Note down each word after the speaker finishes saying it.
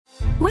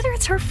Whether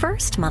it's her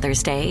first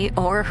Mother's Day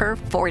or her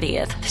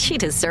 40th, she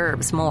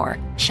deserves more.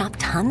 Shop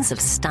tons of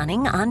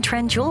stunning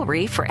on-trend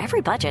jewelry for every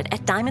budget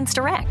at Diamonds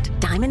Direct.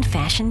 Diamond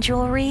fashion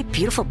jewelry,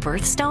 beautiful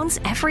birthstones,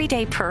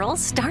 everyday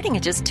pearls starting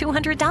at just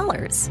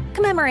 $200.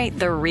 Commemorate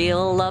the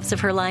real loves of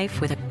her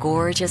life with a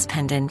gorgeous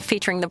pendant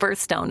featuring the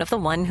birthstone of the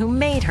one who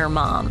made her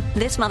mom.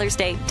 This Mother's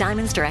Day,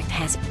 Diamonds Direct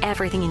has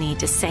everything you need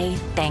to say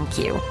thank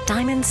you.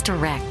 Diamonds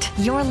Direct.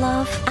 Your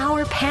love,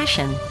 our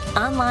passion.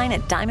 Online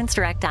at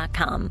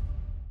diamondsdirect.com.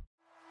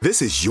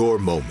 This is your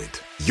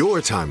moment, your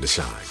time to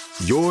shine,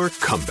 your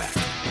comeback.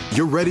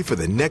 You're ready for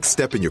the next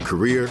step in your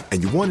career,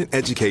 and you want an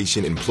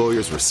education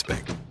employers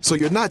respect. So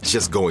you're not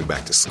just going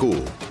back to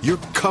school, you're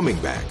coming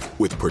back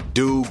with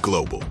Purdue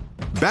Global.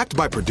 Backed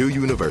by Purdue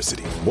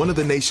University, one of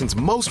the nation's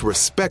most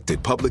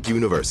respected public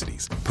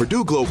universities,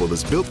 Purdue Global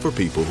is built for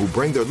people who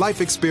bring their life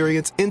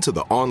experience into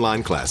the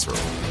online classroom.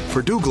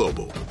 Purdue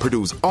Global,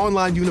 Purdue's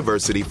online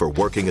university for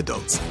working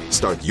adults.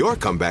 Start your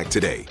comeback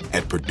today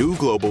at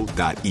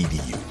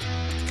purdueglobal.edu.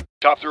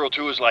 Top Thrill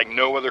 2 is like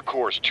no other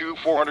course. 2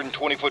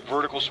 420-foot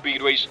vertical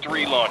speedways,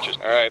 3 launches.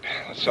 All right,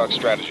 let's talk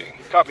strategy.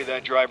 Copy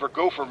that, driver.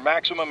 Go for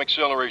maximum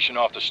acceleration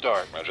off the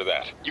start. Roger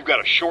that. You've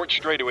got a short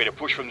straightaway to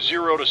push from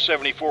 0 to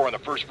 74 on the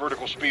first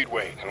vertical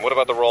speedway. And what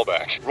about the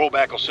rollback?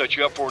 Rollback will set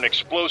you up for an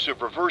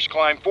explosive reverse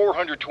climb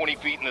 420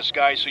 feet in the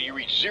sky so you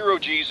reach 0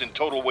 G's in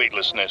total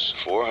weightlessness.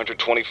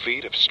 420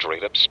 feet of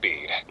straight-up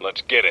speed.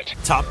 Let's get it.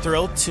 Top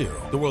Thrill 2,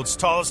 the world's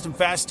tallest and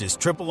fastest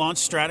triple-launch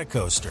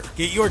Stratocoaster.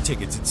 Get your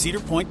tickets at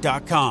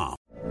cedarpoint.com.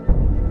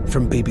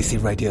 From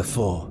BBC Radio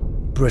 4,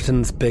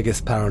 Britain's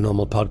biggest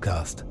paranormal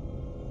podcast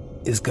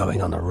is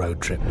going on a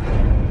road trip.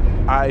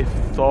 I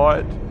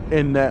thought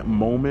in that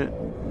moment,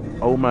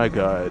 oh my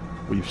God,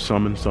 we've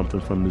summoned something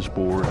from this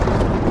board.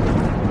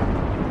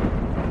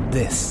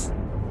 This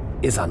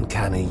is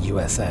Uncanny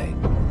USA.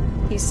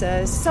 He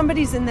says,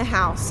 somebody's in the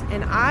house,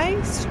 and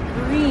I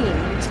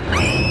screamed.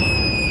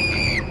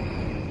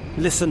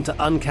 Listen to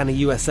Uncanny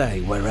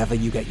USA wherever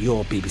you get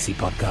your BBC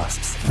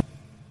podcasts,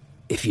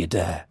 if you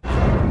dare.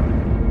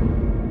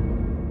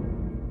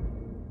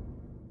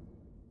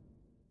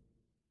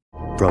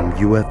 From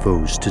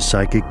UFOs to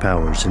psychic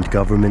powers and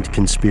government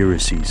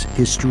conspiracies,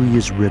 history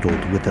is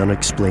riddled with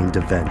unexplained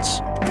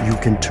events. You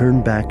can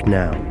turn back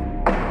now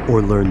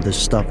or learn the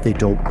stuff they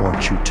don't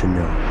want you to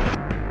know.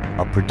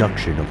 A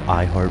production of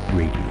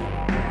iHeartRadio.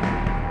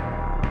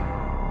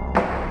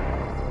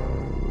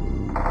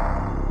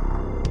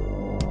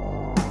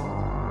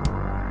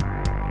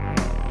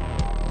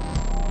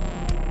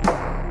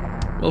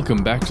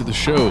 Welcome back to the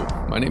show.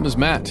 My name is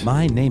Matt.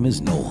 My name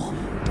is Noel.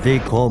 They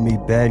call me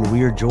Ben.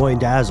 We are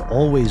joined, as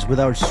always,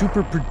 with our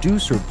super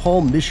producer,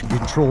 Paul Mission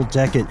Control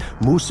Deckett.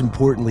 Most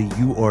importantly,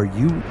 you are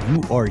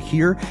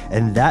here,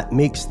 and that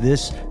makes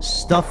this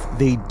stuff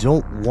they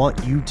don't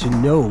want you to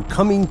know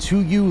coming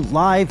to you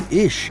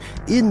live-ish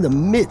in the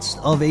midst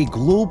of a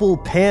global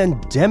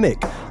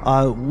pandemic.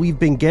 We've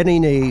been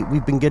getting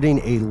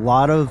a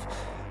lot of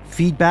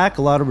feedback,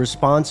 a lot of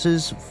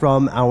responses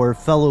from our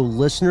fellow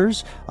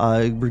listeners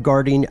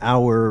regarding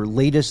our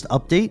latest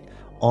update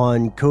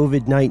on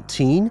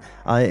COVID-19,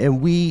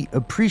 and we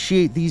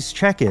appreciate these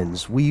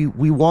check-ins. We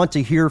want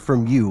to hear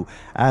from you.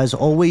 As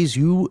always,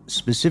 you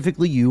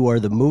are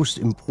the most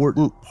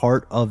important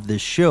part of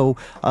this show.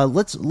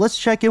 Let's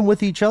check in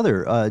with each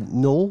other.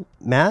 Noel,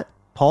 Matt,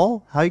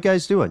 Paul, how you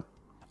guys doing?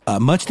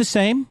 Much the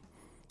same.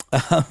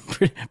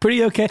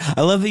 Pretty okay.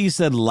 I love that you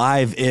said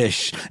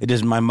live-ish.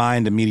 My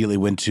mind immediately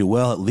went to,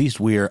 well, at least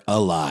we're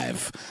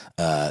alive.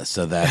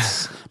 So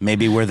that's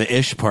maybe where the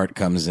ish part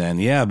comes in.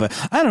 Yeah, but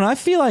I don't know. I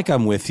feel like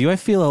I'm with you. I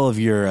feel all of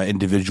your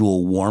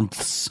individual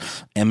warmths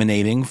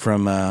emanating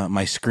from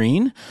my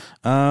screen.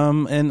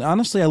 And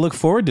honestly, I look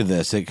forward to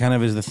this. It kind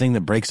of is the thing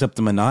that breaks up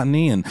the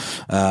monotony and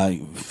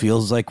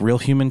feels like real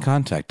human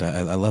contact.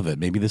 I love it.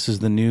 Maybe this is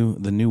the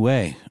new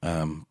way.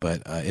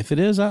 But if it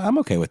is, I'm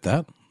okay with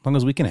that, as long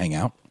as we can hang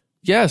out.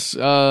 Yes,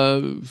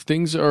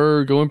 things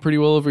are going pretty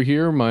well over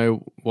here. My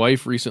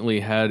wife recently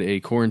had a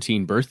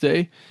quarantine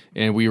birthday,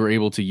 and we were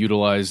able to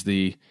utilize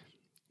the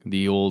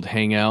old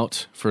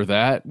hangout for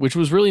that, which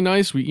was really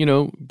nice. We,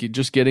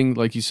 just getting,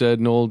 like you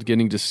said, Noel,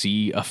 getting to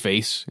see a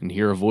face and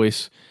hear a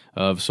voice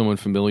of someone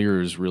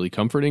familiar is really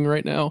comforting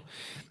right now.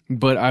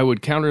 But I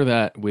would counter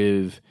that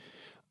with,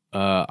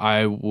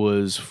 it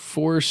was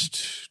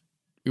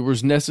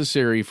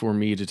necessary for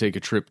me to take a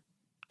trip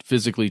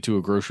physically to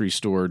a grocery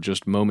store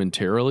just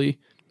momentarily,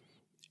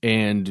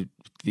 and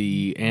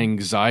the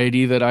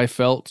anxiety that I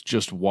felt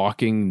just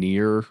walking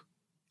near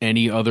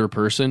any other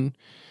person,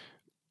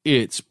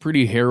 it's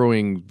pretty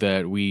harrowing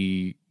that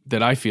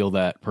I feel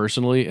that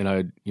personally,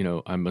 and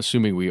I'm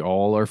assuming we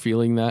all are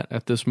feeling that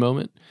at this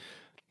moment.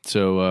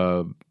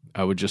 So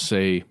I would just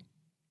say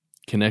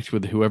connect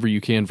with whoever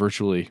you can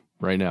virtually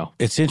right now.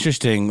 It's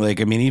interesting.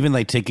 Like, I mean, even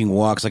like taking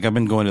walks, like I've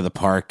been going to the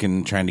park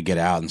and trying to get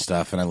out and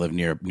stuff. And I live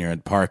near a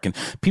park, and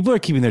people are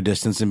keeping their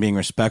distance and being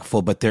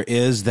respectful. But there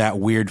is that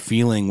weird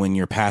feeling when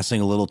you're passing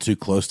a little too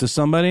close to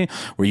somebody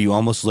where you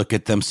almost look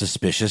at them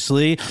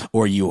suspiciously,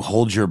 or you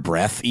hold your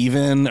breath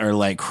even, or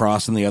like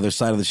cross on the other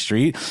side of the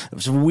street.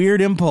 It's a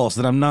weird impulse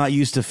that I'm not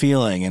used to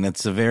feeling. And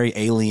it's a very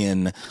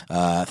alien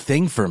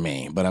thing for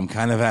me, but I'm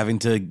kind of having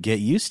to get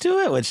used to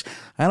it, which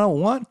I don't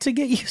want to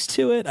get used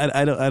to it.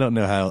 I don't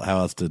know how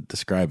else to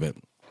describe it.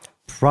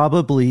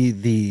 Probably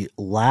the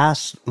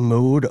last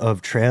mode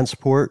of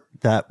transport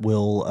that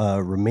will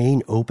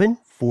remain open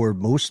for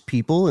most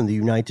people in the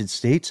United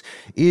States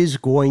is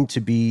going to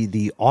be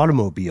the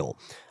automobile.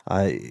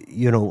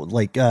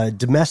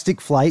 Domestic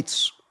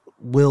flights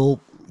will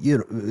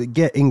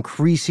get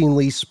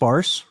increasingly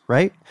sparse,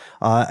 right?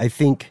 I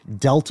think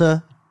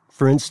Delta,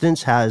 for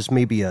instance, has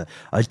maybe a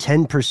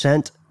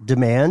 10%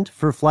 demand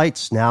for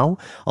flights now.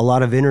 A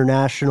lot of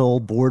international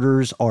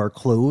borders are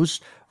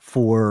closed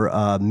for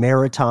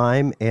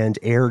maritime and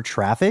air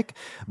traffic.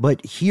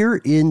 But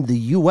here in the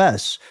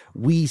U.S.,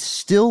 we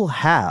still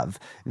have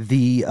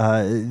the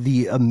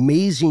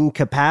amazing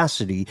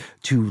capacity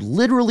to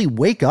literally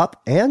wake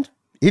up and,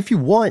 if you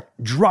want,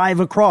 drive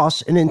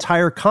across an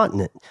entire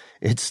continent.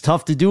 It's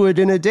tough to do it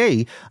in a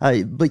day,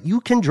 but you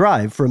can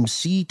drive from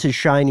sea to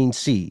shining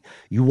sea.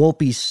 You won't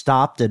be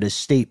stopped at a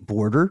state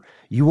border.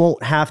 You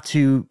won't have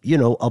to,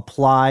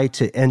 apply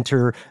to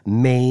enter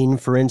Maine,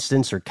 for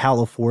instance, or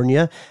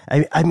California.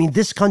 I mean,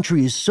 this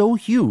country is so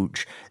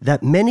huge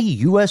that many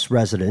U.S.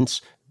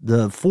 residents,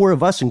 the four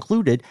of us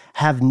included,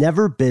 have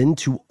never been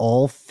to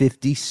all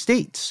 50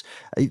 states.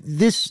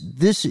 This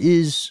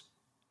is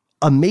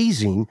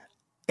amazing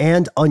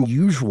and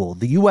unusual.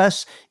 The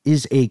U.S.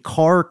 is a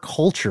car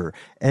culture,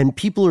 and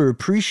people are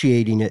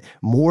appreciating it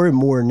more and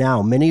more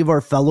now. Many of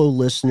our fellow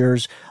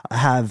listeners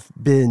have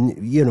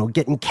been,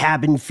 getting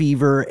cabin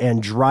fever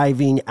and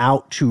driving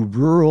out to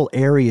rural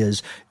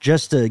areas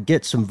just to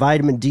get some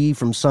vitamin D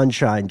from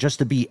sunshine, just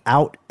to be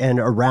out and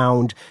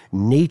around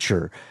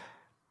nature.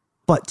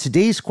 But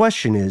today's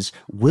question is,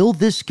 will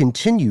this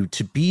continue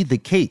to be the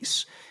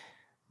case?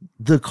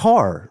 The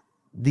car,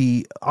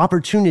 the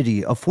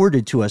opportunity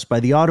afforded to us by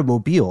the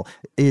automobile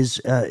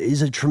is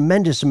a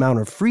tremendous amount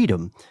of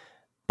freedom.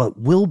 But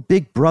will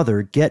Big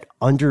Brother get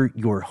under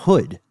your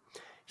hood?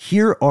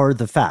 Here are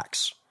the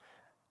facts.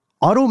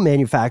 Auto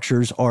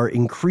manufacturers are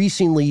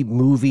increasingly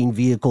moving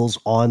vehicles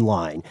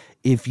online.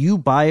 If you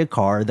buy a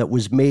car that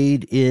was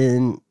made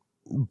in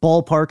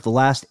ballpark the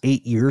last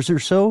 8 years or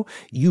so,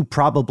 you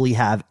probably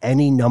have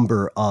any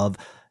number of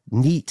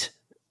neat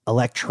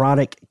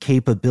electronic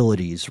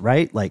capabilities,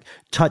 right? Like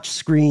touch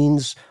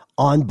screens,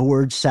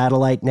 onboard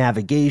satellite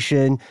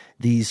navigation,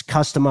 these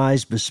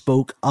customized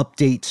bespoke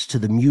updates to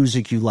the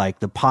music you like,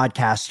 the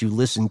podcasts you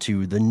listen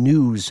to, the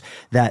news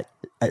that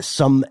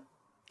some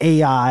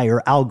AI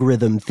or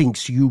algorithm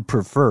thinks you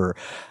prefer.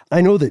 I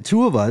know that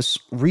two of us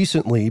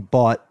recently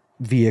bought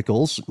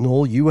vehicles.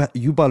 Noel,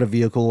 you bought a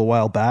vehicle a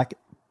while back.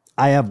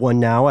 I have one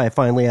now. I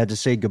finally had to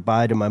say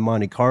goodbye to my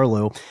Monte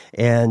Carlo,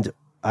 and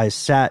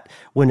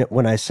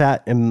when I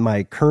sat in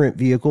my current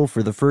vehicle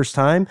for the first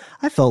time,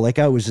 I felt like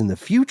I was in the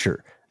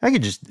future. I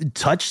could just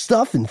touch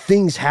stuff and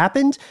things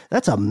happened.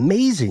 That's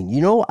amazing.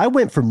 I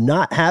went from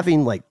not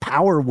having like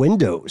power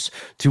windows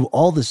to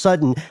all of a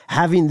sudden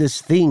having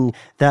this thing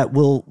that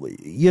will,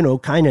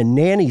 kind of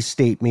nanny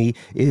state me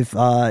if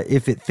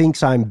it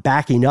thinks I'm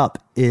backing up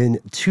in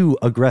too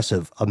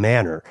aggressive a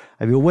manner.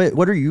 I mean,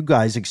 what are you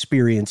guys'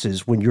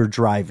 experiences when you're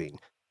driving?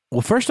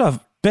 Well, first off,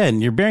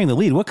 Ben, you're bearing the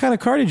lead. What kind of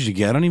car did you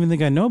get? I don't even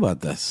think I know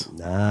about this.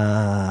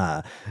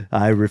 I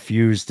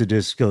refuse to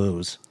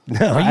disclose.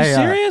 Are you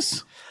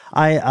serious?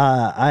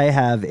 I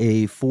have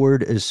a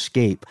Ford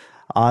Escape.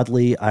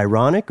 Oddly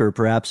ironic, or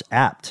perhaps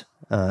apt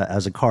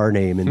as a car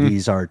name in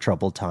these are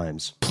troubled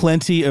times.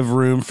 Plenty of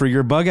room for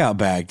your bug out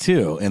bag,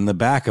 too, in the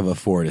back of a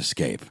Ford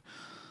Escape.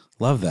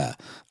 Love that.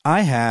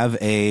 I have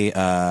a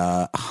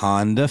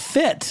Honda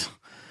Fit,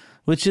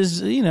 which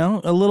is, a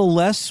little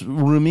less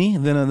roomy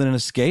than an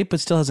Escape,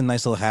 but still has a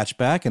nice little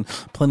hatchback and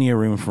plenty of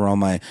room for all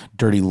my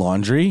dirty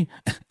laundry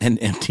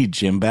and empty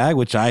gym bag,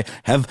 which I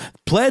have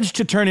pledged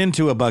to turn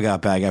into a bug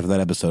out bag after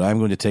that episode. I'm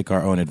going to take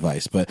our own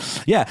advice.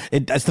 But yeah,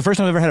 it's the first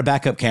time I've ever had a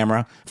backup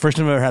camera. First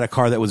time I've ever had a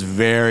car that was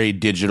very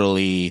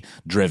digitally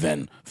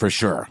driven, for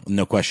sure.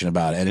 No question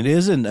about it. And it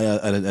is an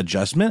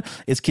adjustment.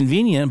 It's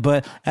convenient.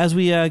 But as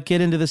we get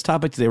into this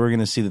topic today, we're going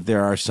to see that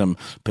there are some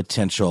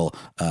potential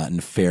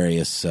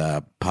nefarious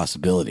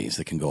possibilities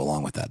that can go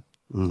along with that.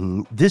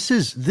 Mm-hmm. This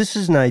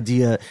is an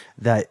idea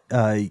that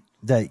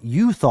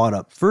you thought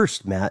up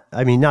first, Matt.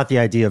 I mean, not the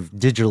idea of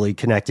digitally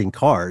connecting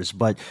cars,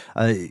 but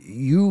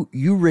you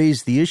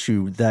raised the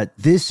issue that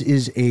this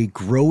is a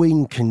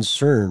growing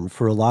concern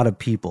for a lot of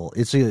people.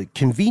 It's a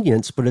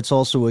convenience, but it's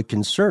also a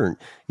concern.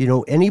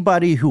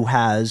 Anybody who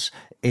has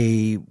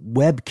a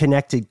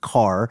web-connected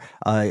car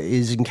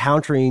is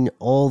encountering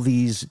all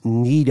these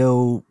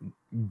neato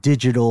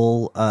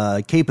digital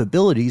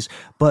capabilities,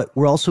 but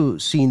we're also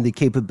seeing the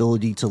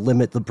capability to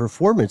limit the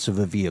performance of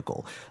a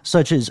vehicle,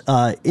 such as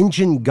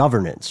engine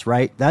governance,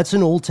 right? That's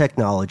an old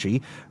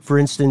technology. For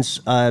instance,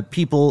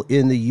 people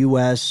in the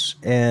U.S.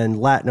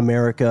 and Latin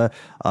America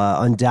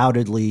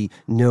undoubtedly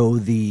know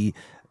the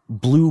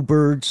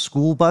Bluebird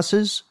school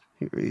buses.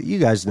 You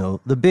guys know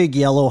the big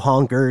yellow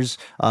honkers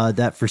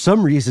that for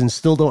some reason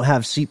still don't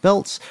have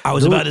seatbelts. I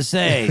was about to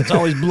say, it's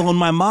always blown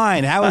my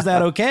mind. How is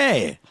that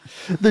okay?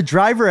 The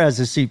driver has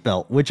a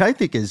seatbelt, which I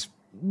think is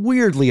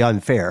weirdly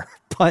unfair,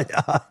 but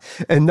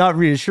and not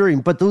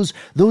reassuring. But those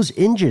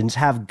engines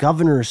have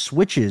governor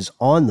switches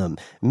on them,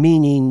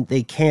 meaning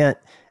they can't.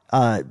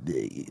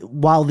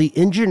 While the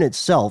engine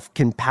itself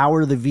can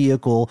power the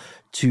vehicle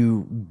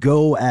to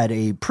go at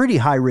a pretty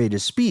high rate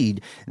of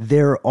speed,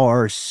 there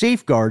are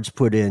safeguards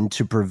put in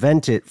to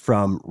prevent it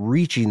from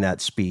reaching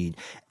that speed.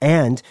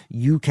 And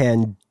you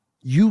can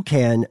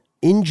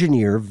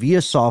engineer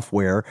via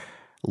software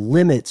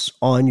limits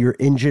on your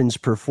engine's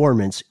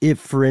performance. If,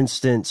 for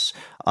instance,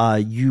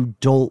 you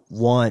don't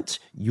want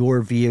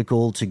your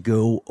vehicle to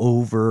go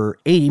over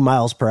 80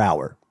 miles per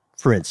hour,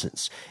 for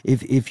instance,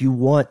 if you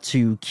want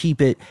to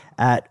keep it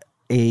at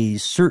a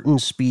certain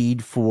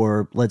speed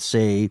for, let's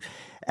say,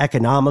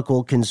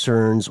 economical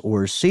concerns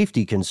or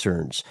safety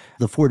concerns.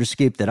 The Ford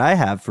Escape that I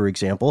have, for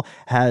example,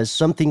 has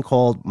something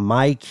called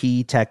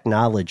MyKey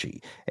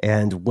technology.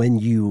 And when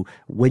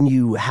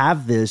you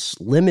have this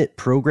limit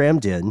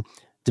programmed in,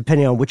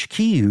 depending on which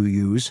key you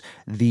use,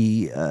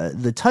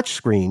 the touch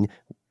screen,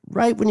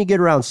 right when you get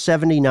around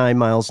 79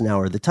 miles an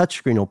hour, the touch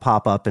screen will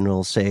pop up and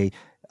it'll say,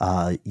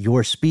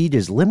 your speed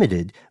is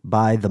limited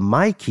by the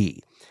MyKey.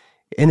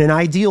 In an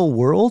ideal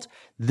world,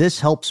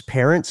 this helps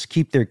parents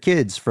keep their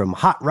kids from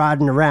hot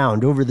rodding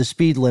around over the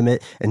speed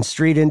limit and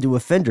straight into a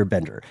fender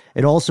bender.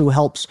 It also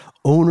helps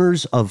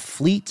owners of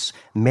fleets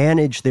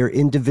manage their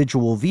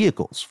individual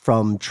vehicles,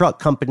 from truck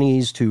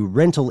companies to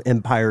rental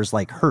empires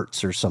like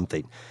Hertz or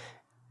something.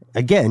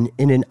 Again,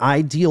 in an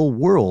ideal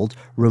world,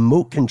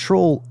 remote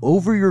control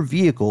over your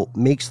vehicle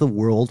makes the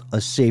world a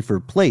safer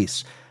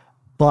place.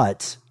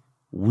 But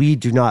we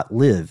do not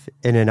live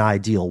in an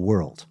ideal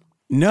world.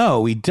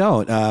 No, we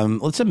don't.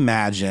 Let's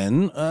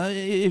imagine,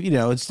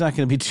 it's not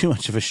going to be too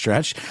much of a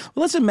stretch.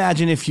 Let's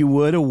imagine, if you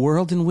would, a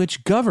world in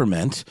which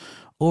government,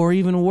 or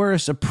even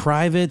worse, a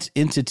private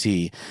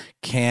entity,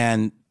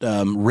 can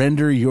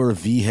render your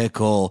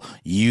vehicle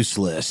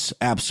useless,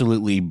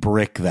 absolutely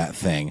brick that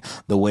thing,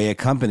 the way a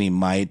company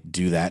might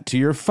do that to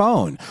your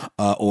phone,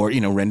 or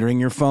rendering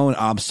your phone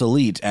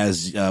obsolete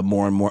as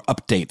more and more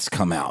updates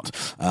come out.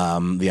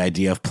 The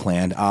idea of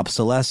planned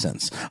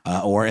obsolescence,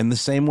 or in the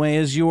same way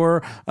as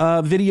your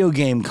video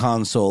game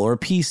console or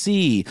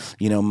PC,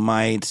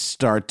 might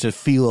start to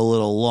feel a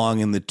little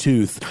long in the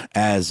tooth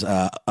as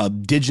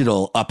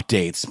digital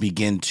updates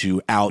begin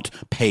to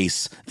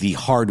outpace the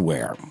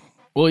hardware.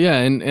 Well, yeah,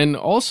 and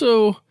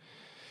also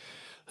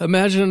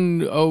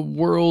imagine a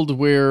world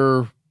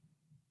where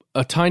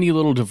a tiny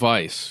little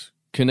device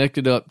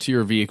connected up to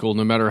your vehicle,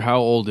 no matter how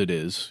old it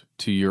is,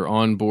 to your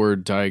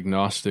onboard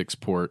diagnostics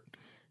port,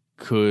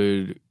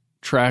 could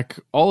track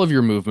all of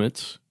your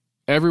movements,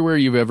 everywhere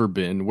you've ever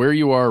been, where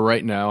you are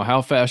right now,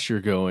 how fast you're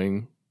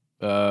going.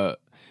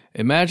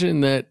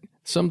 Imagine that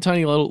some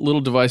tiny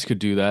little device could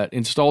do that,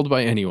 installed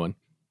by anyone,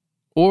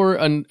 or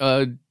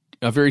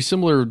a very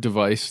similar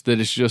device that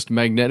is just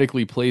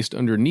magnetically placed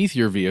underneath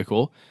your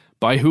vehicle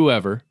by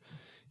whoever,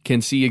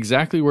 can see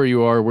exactly where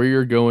you are, where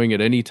you're going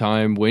at any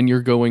time, when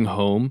you're going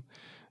home,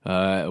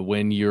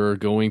 when you're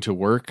going to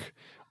work,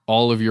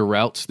 all of your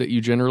routes that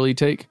you generally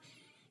take.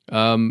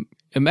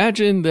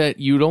 Imagine that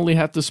you'd only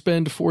have to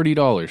spend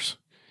 $40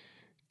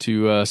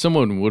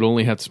 someone would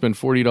only have to spend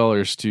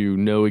 $40 to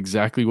know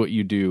exactly what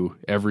you do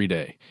every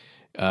day.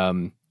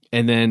 And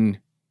then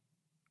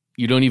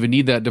you don't even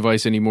need that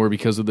device anymore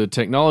because of the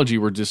technology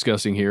we're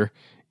discussing here.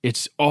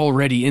 It's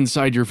already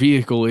inside your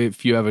vehicle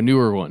if you have a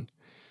newer one.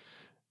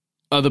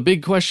 The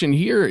big question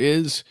here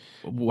is,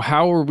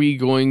 how are we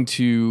going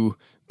to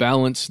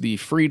balance the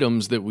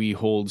freedoms that we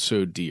hold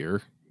so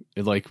dear?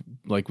 Like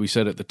we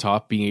said at the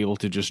top, being able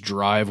to just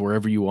drive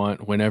wherever you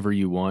want, whenever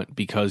you want,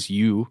 because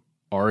you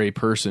are a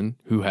person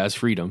who has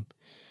freedom.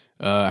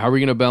 How are we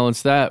going to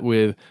balance that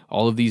with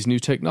all of these new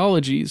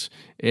technologies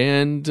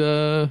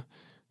and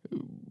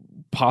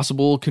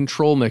possible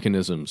control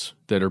mechanisms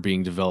that are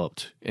being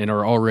developed and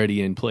are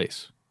already in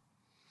place?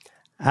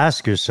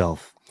 Ask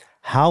yourself,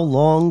 how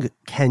long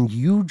can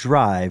you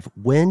drive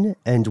when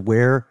and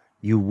where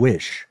you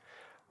wish?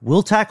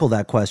 We'll tackle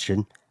that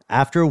question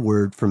after a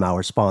word from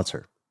our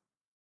sponsor.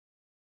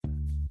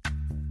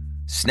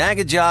 Snag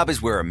a Job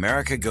is where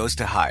America goes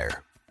to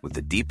hire, with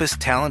the deepest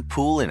talent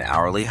pool in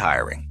hourly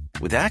hiring.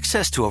 With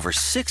access to over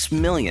 6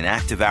 million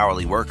active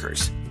hourly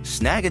workers,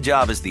 Snag a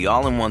Job is the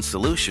all-in-one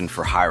solution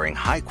for hiring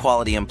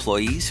high-quality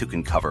employees who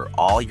can cover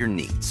all your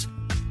needs.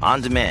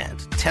 On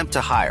demand, temp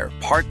to hire,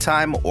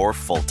 part-time or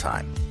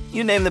full-time.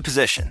 You name the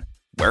position.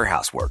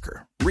 Warehouse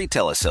worker,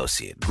 retail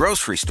associate,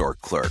 grocery store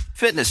clerk,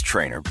 fitness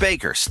trainer,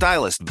 baker,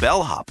 stylist,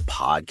 bellhop,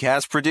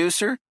 podcast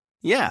producer.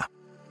 Yeah,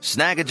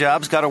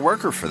 Snag-a-Job's got a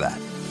worker for that.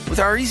 With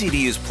our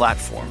easy-to-use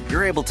platform,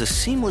 you're able to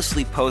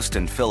seamlessly post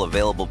and fill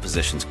available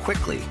positions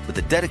quickly with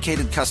a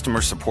dedicated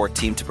customer support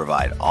team to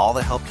provide all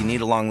the help you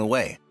need along the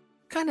way.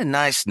 Kinda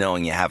nice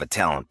knowing you have a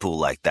talent pool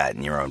like that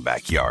in your own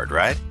backyard,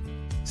 right?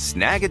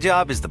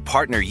 Snag-a-Job is the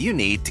partner you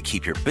need to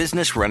keep your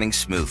business running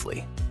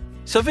smoothly.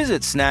 So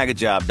visit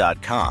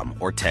snagajob.com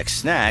or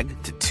text snag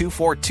to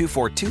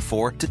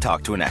 242424 to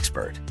talk to an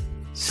expert.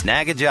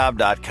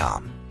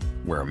 Snagajob.com,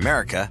 where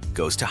America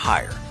goes to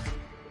hire.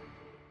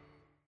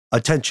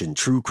 Attention,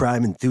 true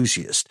crime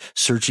enthusiast.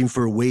 Searching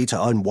for a way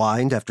to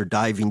unwind after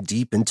diving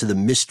deep into the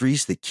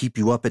mysteries that keep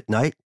you up at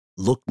night?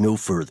 Look no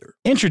further.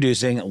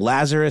 Introducing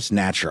Lazarus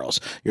Naturals,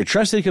 your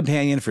trusted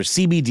companion for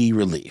CBD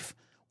relief.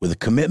 With a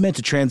commitment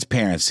to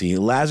transparency,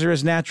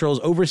 Lazarus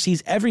Naturals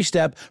oversees every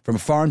step from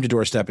farm to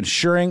doorstep,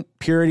 ensuring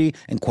purity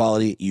and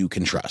quality you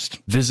can trust.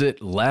 Visit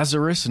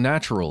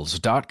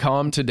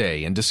LazarusNaturals.com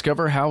today and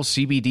discover how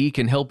CBD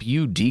can help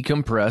you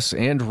decompress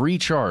and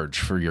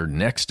recharge for your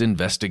next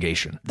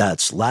investigation.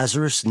 That's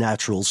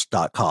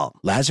LazarusNaturals.com.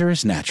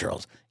 Lazarus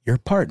Naturals, your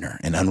partner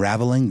in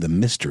unraveling the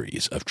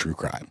mysteries of true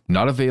crime.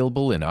 Not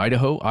available in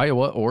Idaho,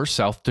 Iowa, or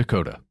South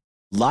Dakota.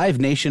 Live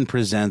Nation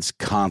presents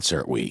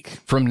Concert Week.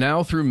 From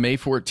now through May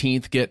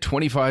 14th, get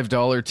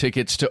 $25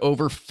 tickets to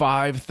over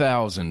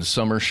 5,000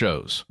 summer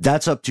shows.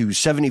 That's up to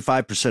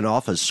 75%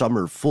 off a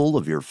summer full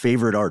of your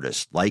favorite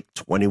artists like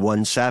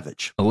 21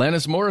 Savage,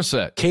 Alanis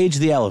Morissette, Cage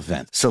the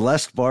Elephant,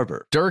 Celeste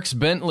Barber, Dierks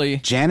Bentley,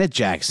 Janet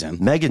Jackson,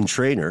 Meghan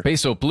Trainor,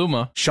 Peso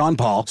Pluma, Sean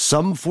Paul,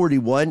 Sum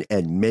 41,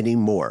 and many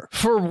more.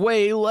 For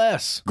way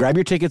less. Grab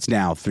your tickets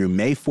now through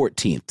May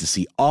 14th to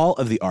see all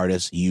of the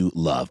artists you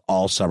love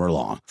all summer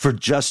long. For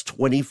just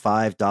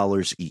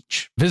 $25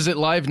 each. Visit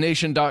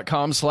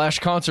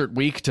livenation.com/concert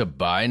week to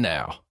buy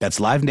now. That's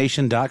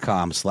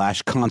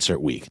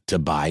livenation.com/concert week to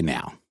buy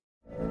now.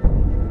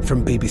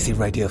 From BBC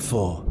Radio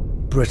 4,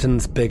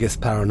 Britain's biggest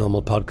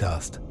paranormal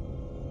podcast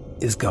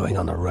is going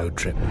on a road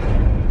trip.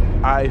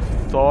 I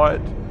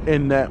thought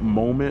in that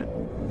moment,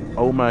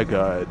 oh my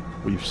God,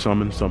 we've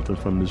summoned something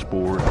from this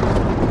board.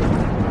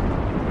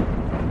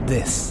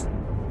 This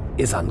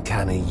is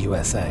Uncanny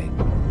USA.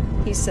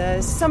 He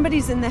says,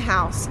 somebody's in the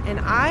house, and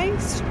I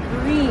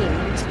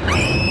screamed.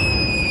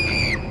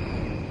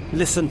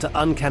 Listen to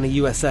Uncanny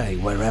USA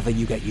wherever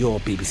you get your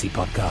BBC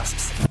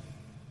podcasts,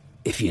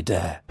 if you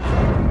dare.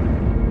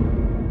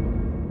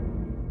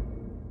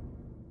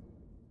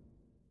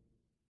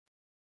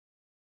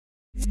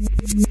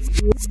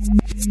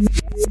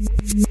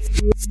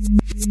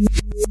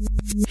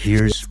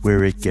 Here's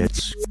where it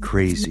gets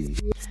crazy.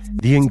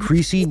 The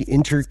increasing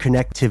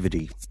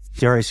interconnectivity,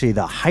 dare I say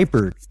the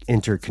hyper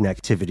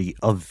interconnectivity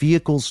of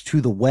vehicles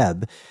to the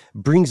web,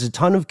 brings a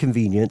ton of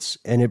convenience,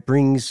 and it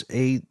brings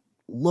a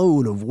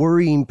load of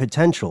worrying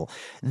potential.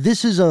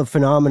 This is a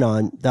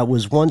phenomenon that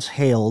was once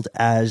hailed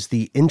as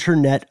the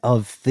Internet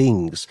of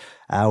Things.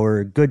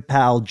 Our good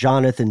pal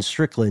Jonathan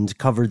Strickland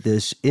covered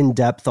this in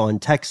depth on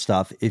Tech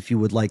Stuff if you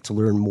would like to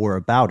learn more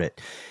about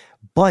it.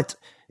 But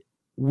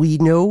we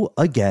know,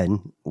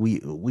 again,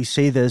 we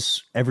say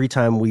this every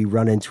time we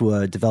run into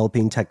a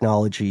developing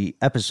technology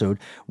episode,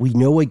 we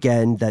know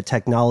again that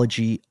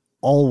technology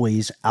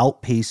always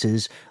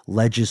outpaces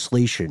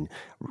legislation.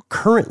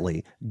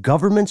 Currently,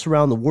 governments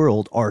around the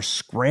world are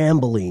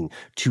scrambling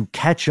to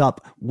catch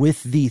up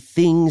with the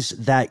things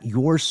that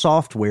your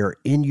software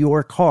in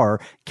your car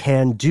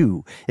can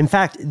do. In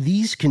fact,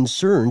 these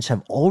concerns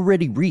have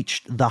already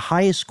reached the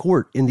highest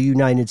court in the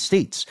United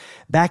States.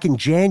 Back in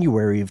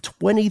January of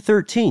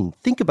 2013,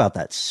 think about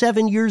that,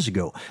 7 years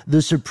ago,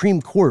 the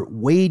Supreme Court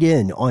weighed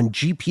in on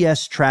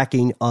GPS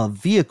tracking of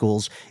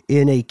vehicles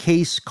in a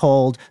case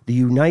called the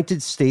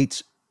United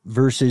States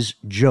versus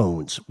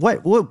Jones.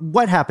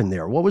 What happened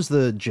there? What was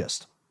the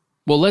gist?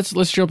 Well,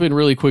 let's jump in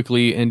really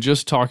quickly and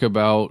just talk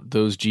about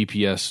those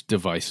GPS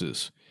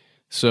devices.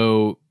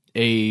 So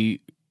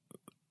a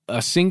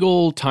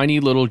single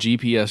tiny little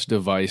GPS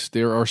device,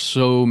 there are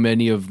so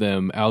many of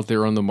them out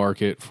there on the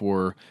market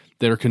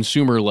that are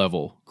consumer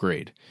level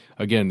grade.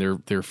 Again,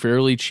 they're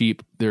fairly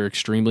cheap, they're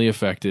extremely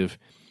effective.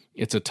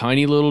 It's a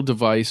tiny little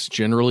device,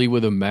 generally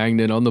with a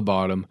magnet on the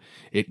bottom.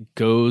 It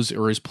goes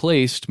or is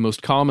placed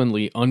most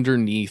commonly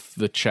underneath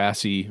the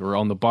chassis or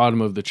on the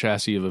bottom of the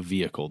chassis of a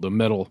vehicle, the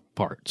metal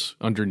parts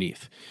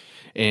underneath.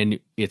 And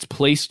it's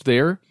placed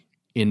there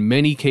in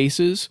many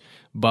cases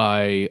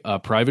by a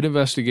private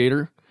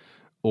investigator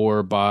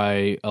or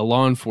by a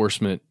law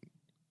enforcement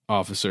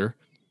officer.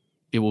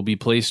 It will be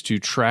placed to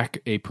track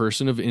a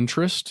person of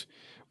interest,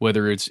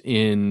 whether it's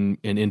in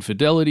an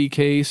infidelity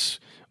case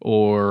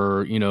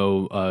or,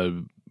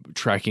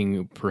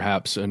 tracking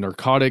perhaps a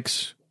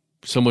narcotics,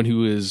 someone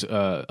who is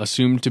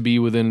assumed to be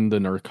within the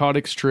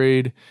narcotics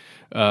trade,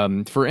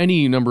 for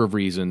any number of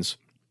reasons.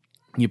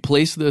 You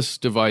place this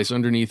device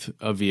underneath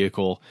a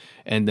vehicle,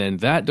 and then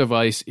that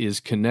device is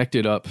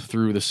connected up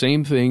through the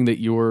same thing that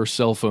your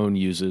cell phone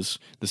uses,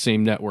 the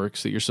same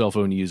networks that your cell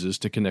phone uses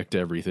to connect to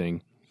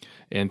everything,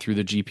 and through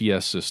the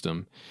GPS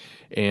system.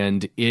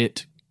 And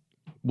it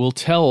will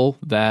tell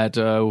that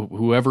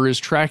whoever is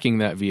tracking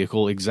that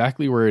vehicle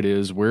exactly where it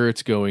is, where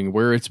it's going,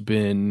 where it's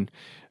been.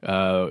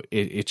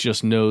 It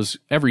just knows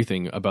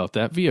everything about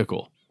that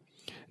vehicle.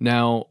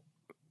 Now,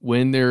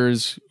 when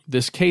there's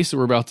this case that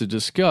we're about to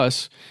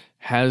discuss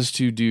has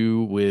to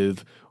do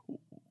with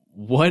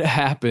what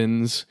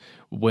happens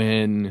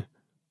when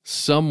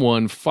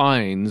someone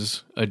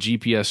finds a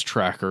GPS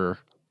tracker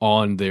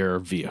on their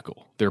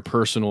vehicle, their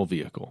personal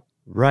vehicle.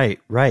 Right,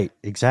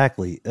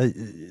 exactly.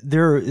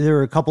 There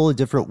are a couple of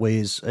different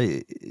ways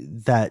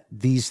that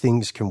these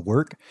things can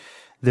work.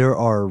 There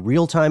are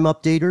real-time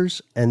updaters,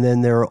 and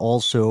then there are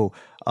also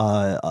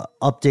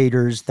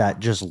updaters that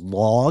just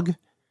log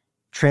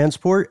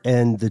transport.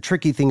 And the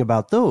tricky thing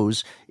about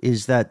those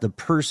is that the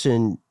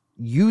person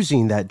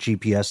using that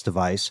GPS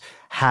device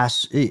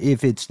has,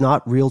 if it's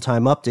not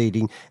real-time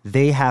updating,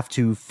 they have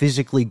to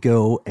physically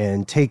go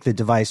and take the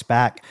device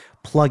back,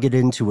 plug it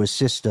into a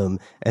system,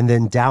 and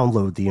then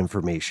download the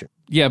information.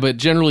 Yeah, but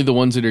generally the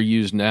ones that are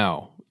used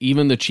now,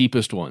 even the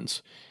cheapest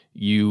ones,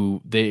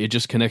 it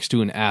just connects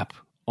to an app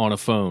on a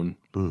phone,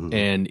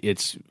 and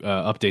its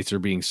updates are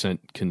being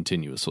sent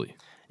continuously.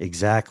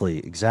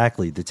 Exactly.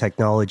 The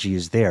technology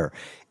is there.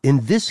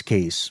 In this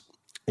case,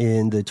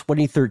 in the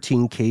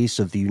 2013 case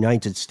of the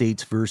United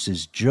States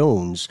versus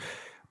Jones,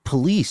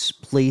 police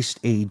placed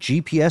a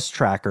GPS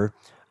tracker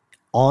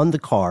on the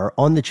car,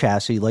 on the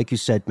chassis, like you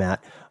said,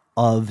 Matt,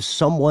 of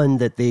someone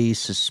that they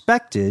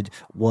suspected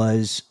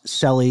was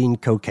selling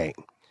cocaine.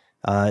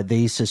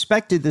 They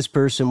suspected this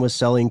person was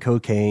selling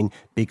cocaine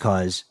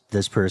because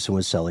this person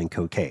was selling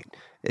cocaine.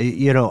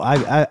 You know,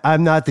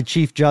 I'm not the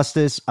Chief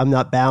Justice. I'm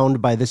not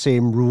bound by the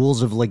same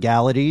rules of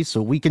legality,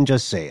 so we can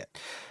just say it.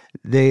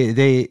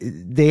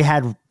 They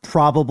had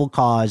probable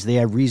cause. They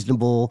had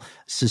reasonable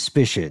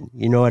suspicion.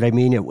 You know what I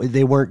mean?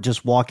 They weren't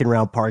just walking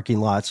around parking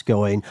lots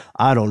going,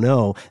 I don't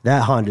know,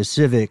 that Honda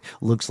Civic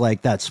looks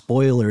like that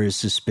spoiler is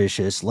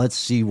suspicious. Let's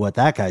see what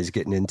that guy's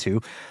getting into.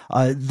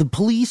 The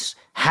police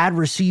had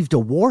received a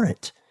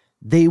warrant.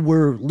 They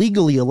were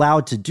legally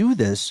allowed to do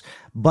this,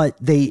 but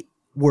they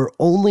were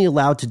only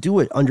allowed to do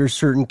it under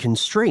certain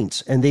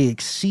constraints, and they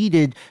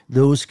exceeded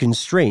those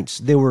constraints.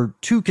 There were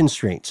two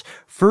constraints.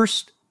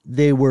 First,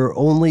 they were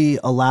only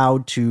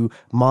allowed to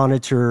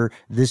monitor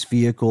this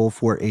vehicle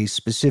for a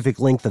specific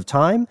length of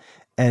time.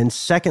 And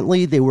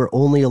secondly, they were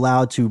only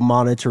allowed to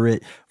monitor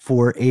it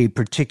for a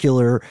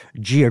particular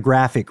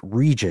geographic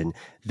region.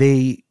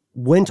 They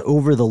went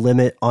over the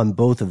limit on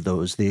both of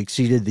those. They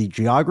exceeded the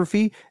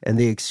geography and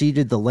they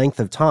exceeded the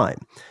length of time.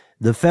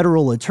 The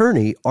federal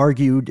attorney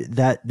argued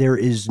that there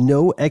is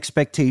no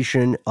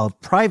expectation of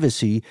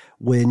privacy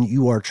when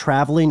you are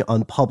traveling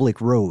on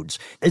public roads.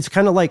 It's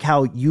kind of like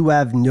how you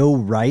have no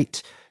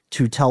right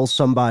to tell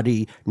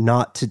somebody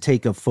not to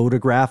take a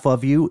photograph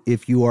of you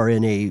if you are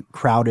in a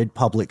crowded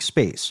public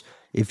space.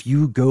 If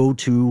you go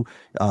to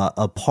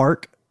a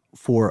park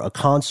for a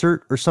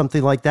concert or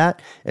something like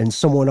that, and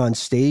someone on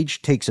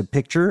stage takes a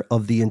picture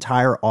of the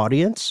entire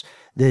audience,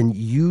 then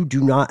you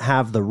do not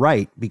have the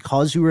right,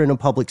 because you are in a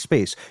public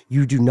space,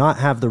 you do not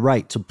have the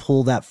right to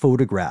pull that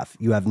photograph.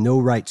 You have no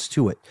rights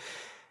to it.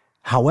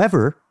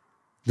 However,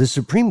 the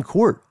Supreme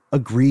Court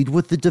agreed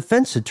with the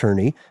defense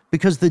attorney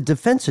because the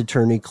defense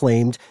attorney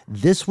claimed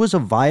this was a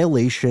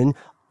violation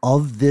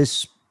of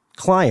this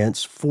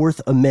client's Fourth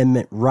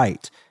Amendment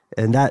right.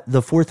 And that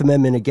the Fourth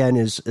Amendment, again,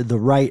 is the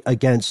right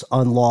against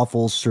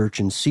unlawful search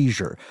and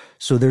seizure.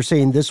 So they're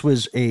saying this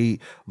was a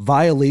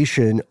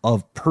violation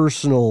of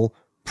personal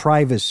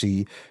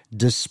privacy,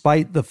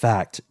 despite the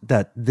fact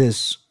that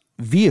this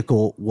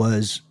vehicle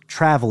was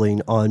traveling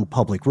on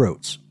public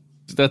roads.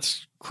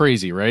 That's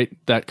crazy, right?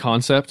 That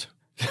concept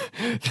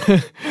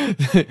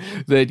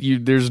that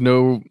there's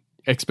no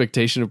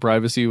expectation of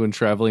privacy when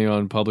traveling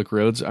on public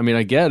roads. I mean,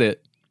 I get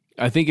it.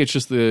 I think it's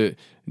just the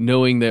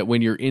knowing that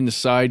when you're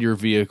inside your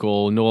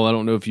vehicle, Noel, I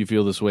don't know if you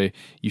feel this way.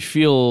 You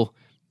feel,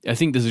 I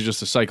think this is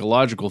just a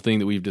psychological thing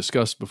that we've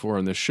discussed before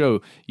on this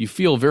show. You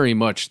feel very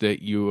much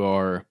that you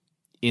are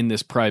in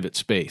this private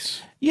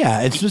space.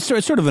 Yeah, it's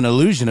sort of an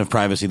illusion of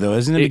privacy, though,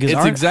 isn't it? Because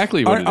it's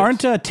exactly what it is.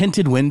 Aren't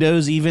tinted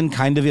windows even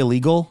kind of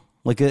illegal?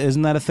 Like,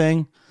 isn't that a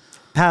thing?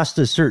 Past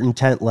a certain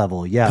tent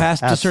level, yeah.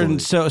 Past absolutely. a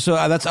certain, so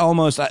that's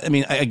almost, I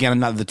mean, again,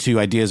 not the two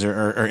ideas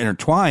are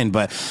intertwined,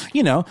 but,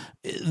 you know,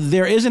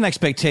 there is an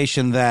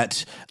expectation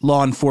that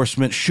law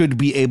enforcement should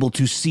be able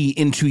to see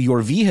into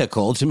your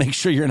vehicle to make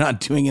sure you're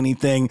not doing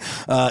anything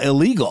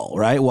illegal,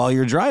 right, while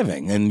you're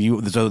driving.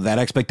 And so that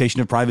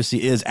expectation of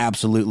privacy is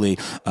absolutely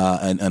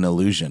an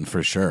illusion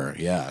for sure,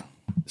 yeah.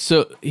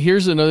 So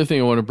here's another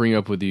thing I want to bring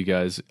up with you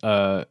guys.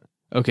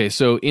 Okay,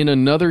 so in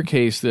another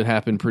case that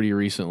happened pretty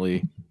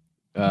recently,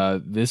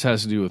 this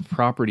has to do with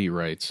property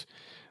rights.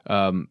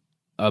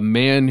 A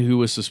man who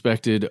was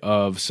suspected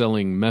of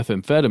selling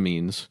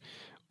methamphetamines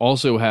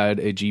also had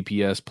a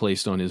GPS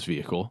placed on his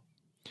vehicle.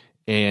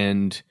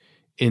 And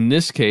in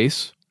this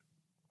case,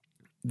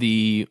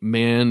 the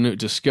man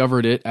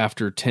discovered it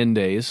after 10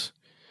 days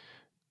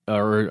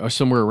or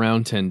somewhere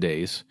around 10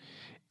 days.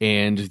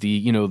 And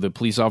the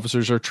police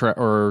officers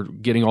are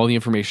getting all the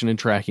information and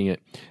tracking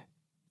it.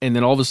 and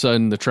then all of a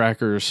sudden the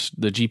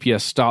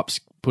GPS stops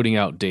putting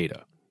out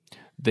data.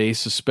 They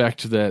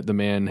suspect that the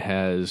man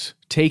has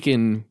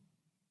taken,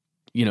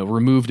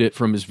 removed it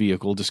from his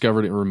vehicle,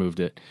 discovered it and removed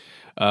it.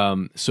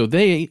 So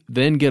they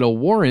then get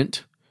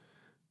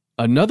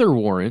another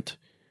warrant,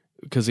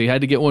 because they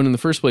had to get one in the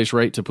first place,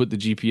 right, to put the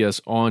GPS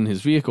on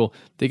his vehicle.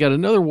 They got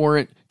another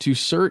warrant to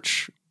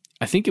search,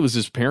 I think it was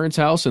his parents'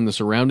 house and the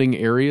surrounding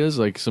areas,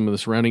 like some of the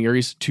surrounding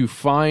areas, to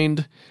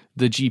find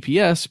the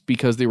GPS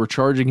because they were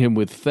charging him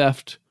with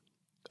theft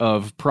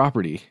of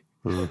property.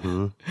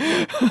 Mm-hmm.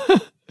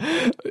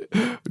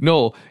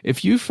 Noel,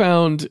 if you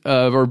found,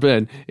 or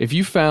Ben, if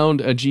you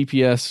found a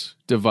GPS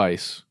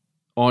device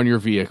on your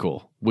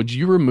vehicle, would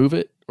you remove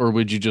it or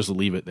would you just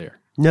leave it there?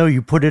 No,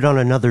 you put it on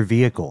another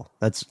vehicle.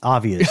 That's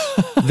obvious.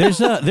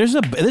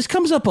 This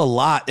comes up a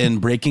lot in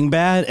Breaking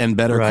Bad and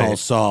Better Call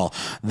Saul.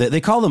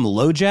 They call them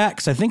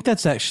LoJacks. I think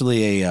that's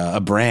actually a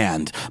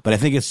brand, but I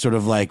think it's sort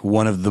of like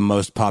one of the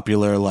most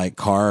popular like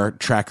car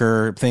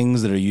tracker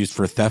things that are used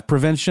for theft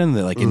prevention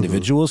that like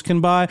individuals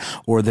can buy,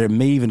 or there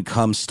may even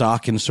come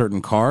stock in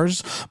certain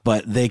cars,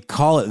 but they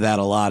call it that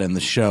a lot in the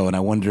show. And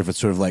I wonder if it's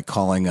sort of like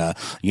calling a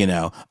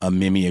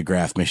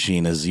mimeograph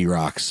machine a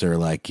Xerox, or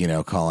like,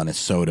 calling a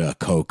soda a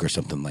Coke or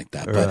something like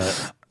that.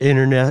 But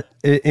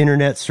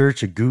internet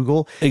search at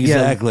Google.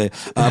 Exactly.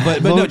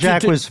 But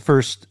LoJack was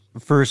first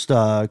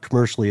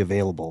commercially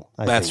available.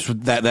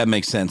 That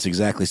makes sense.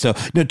 Exactly. So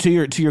no, to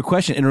your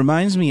question, it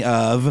reminds me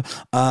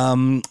of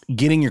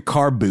getting your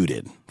car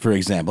booted. For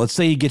example, let's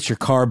say you get your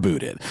car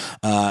booted.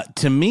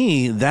 To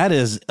me, that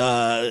is,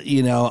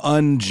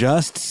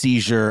 unjust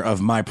seizure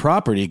of my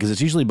property, because it's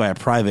usually by a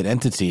private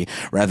entity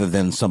rather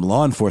than some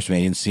law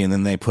enforcement agency. And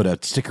then they put a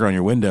sticker on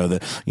your window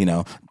that,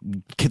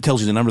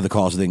 tells you the number of the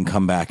call so they can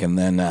come back, and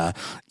then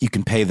you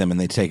can pay them and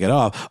they take it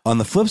off. On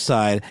the flip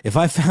side, if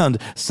I found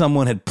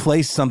someone had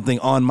placed something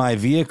on my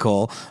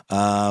vehicle,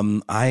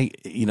 I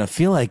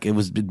feel like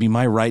it'd be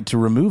my right to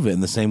remove it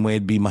in the same way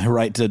it'd be my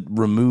right to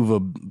remove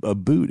a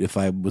boot if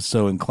I was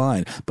so inclined.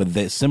 But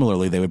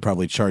similarly, they would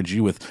probably charge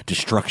you with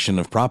destruction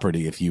of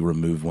property if you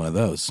remove one of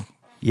those.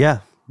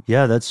 Yeah,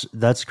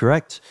 that's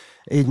correct.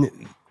 And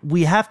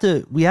we have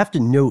to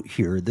note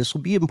here, this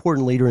will be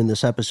important later in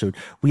this episode,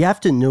 we have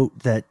to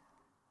note that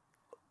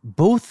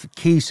both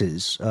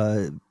cases,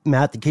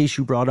 Matt, the case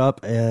you brought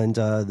up and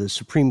the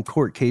Supreme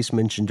Court case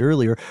mentioned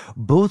earlier,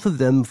 both of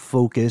them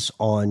focus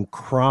on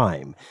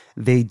crime.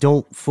 They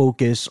don't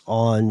focus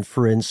on,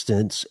 for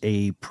instance,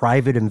 a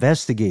private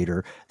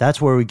investigator. That's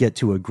where we get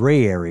to a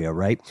gray area,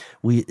 right?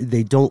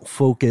 They don't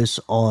focus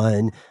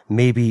on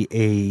maybe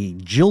a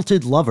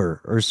jilted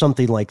lover or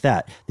something like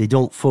that. They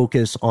don't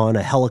focus on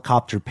a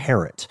helicopter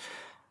parent.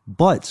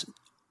 But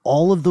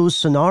all of those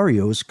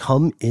scenarios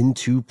come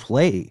into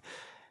play.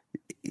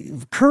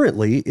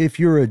 Currently, if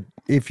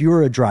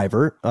you're a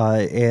driver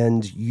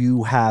and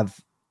you have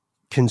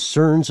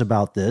concerns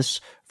about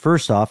this,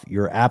 first off,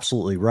 you're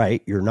absolutely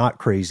right. You're not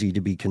crazy to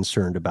be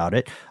concerned about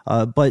it.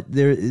 But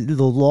the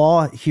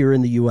law here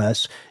in the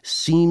U.S.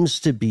 seems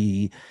to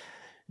be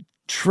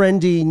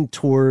trending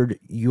toward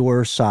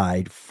your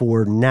side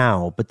for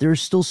now, but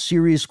there's still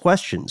serious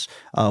questions.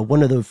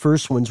 One of the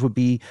first ones would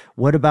be,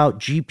 what about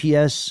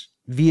GPS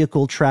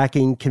vehicle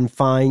tracking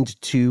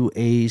confined to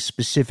a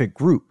specific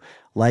group,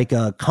 like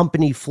a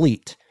company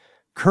fleet?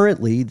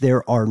 Currently,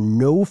 there are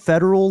no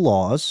federal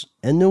laws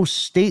and no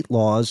state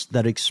laws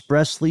that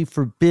expressly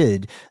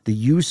forbid the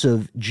use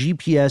of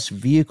GPS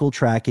vehicle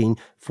tracking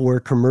for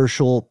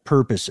commercial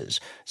purposes.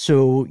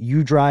 So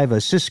you drive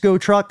a Cisco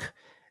truck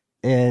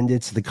and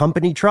it's the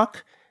company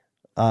truck,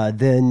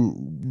 then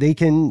they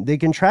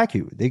can track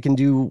you. They can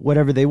do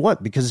whatever they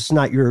want because it's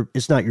not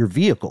your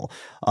vehicle.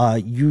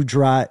 You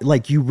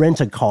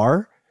rent a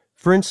car,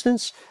 for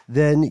instance,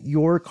 then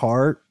your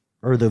car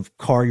or the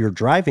car you're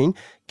driving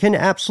can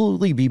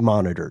absolutely be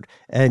monitored.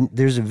 And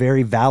there's a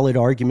very valid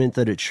argument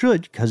that it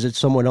should, because it's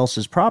someone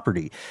else's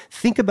property.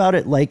 Think about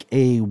it like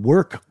a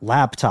work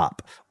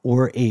laptop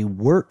or a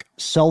work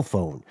cell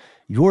phone.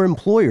 Your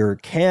employer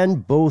can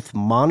both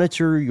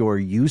monitor your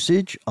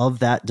usage of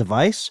that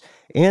device,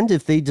 and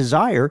if they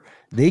desire,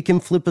 they can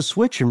flip a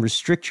switch and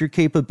restrict your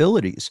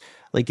capabilities.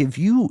 Like if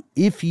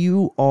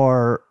you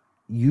are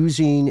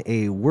using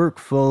a work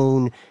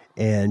phone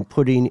and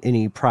putting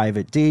any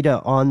private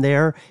data on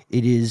there,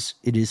 it is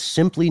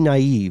simply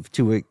naive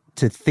to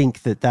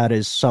think that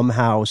is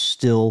somehow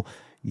still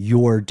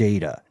your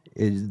data.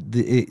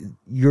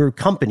 Your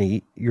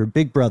company, your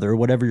big brother,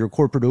 whatever your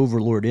corporate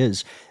overlord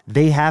is,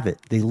 they have it.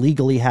 They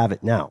legally have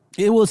it now.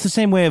 It's the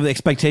same way of the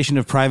expectation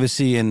of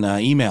privacy in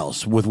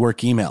emails, with work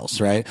emails,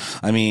 right?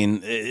 I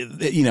mean,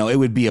 it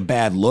would be a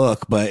bad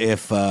look, but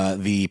if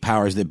the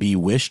powers that be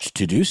wished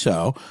to do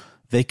so,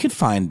 they could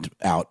find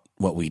out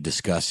what we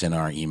discuss in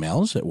our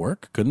emails at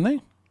work, couldn't they?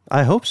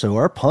 I hope so.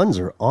 Our puns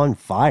are on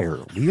fire.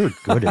 We are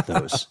good at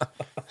those.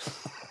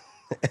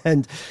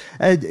 And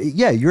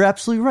yeah, you're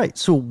absolutely right.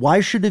 So why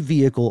should a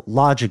vehicle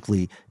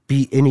logically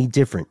be any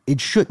different?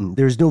 It shouldn't.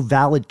 There's no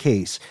valid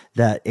case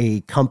that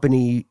a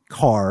company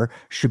car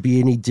should be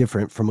any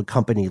different from a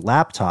company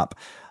laptop.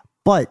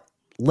 But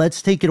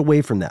let's take it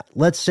away from that.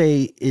 Let's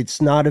say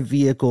it's not a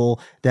vehicle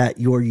that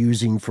you're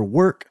using for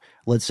work.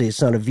 Let's say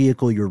it's not a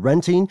vehicle you're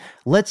renting.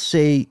 Let's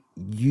say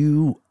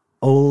you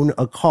own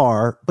a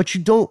car, but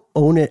you don't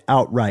own it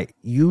outright.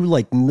 You,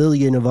 like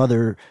million of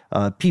other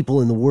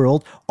people in the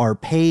world, are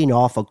paying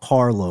off a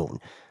car loan.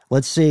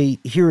 Let's say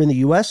here in the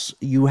U.S.,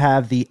 you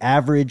have the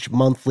average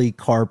monthly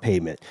car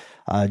payment.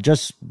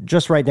 Just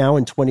right now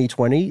in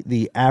 2020,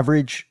 the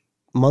average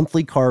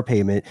monthly car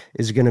payment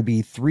is going to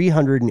be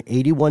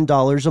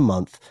 $381 a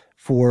month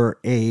for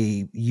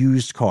a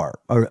used car,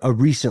 a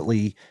recent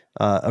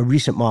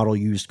model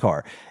used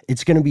car.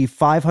 It's going to be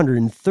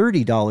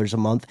 $530 a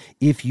month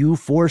if you,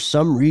 for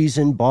some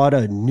reason, bought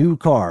a new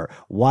car.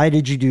 Why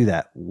did you do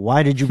that?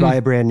 Why did you buy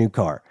a brand new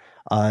car?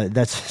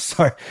 Let's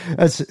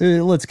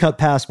cut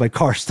past my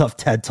car stuff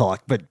TED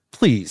Talk, but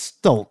please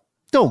don't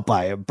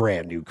buy a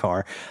brand new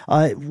car.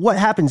 What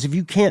happens if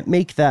you can't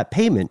make that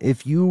payment?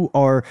 If you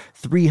are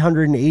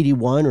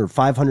 $381 or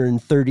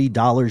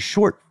 $530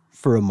 short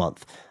for a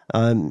month?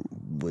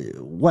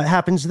 What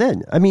happens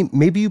then? I mean,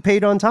 maybe you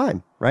paid on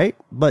time, right?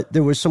 But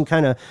there was some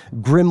kind of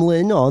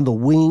gremlin on the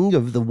wing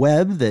of the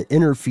web that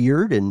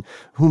interfered, and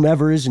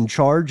whomever is in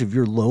charge of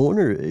your loan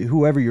or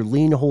whoever your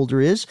lien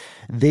holder is,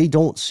 they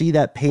don't see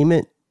that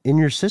payment in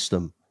your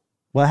system.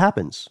 What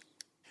happens?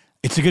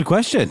 It's a good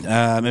question.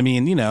 I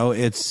mean,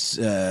 it's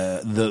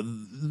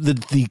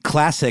the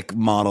classic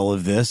model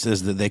of this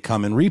is that they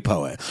come and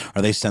repo it,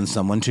 or they send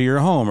someone to your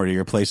home or to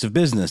your place of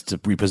business to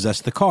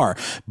repossess the car.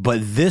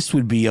 But this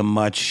would be a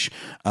much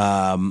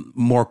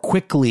more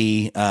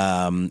quickly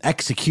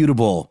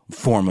executable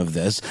form of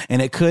this,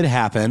 and it could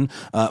happen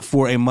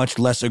for a much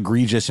less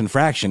egregious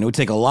infraction. It would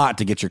take a lot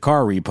to get your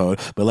car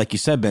repoed, but like you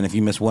said, Ben, if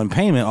you miss one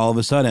payment, all of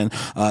a sudden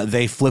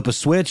they flip a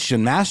switch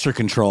in master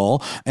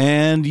control,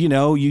 and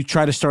you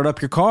try to start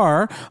up your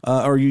car,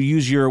 or you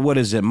use your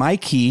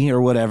MyKey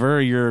or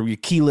whatever, your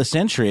keyless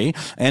entry,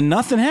 and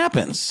nothing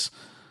happens.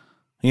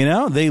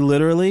 They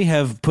literally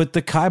have put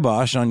the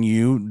kibosh on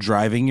you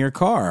driving your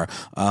car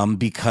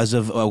because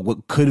of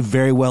what could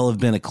very well have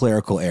been a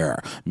clerical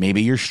error.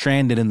 Maybe you're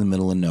stranded in the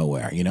middle of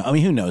nowhere. I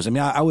mean, who knows? I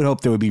mean, I would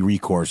hope there would be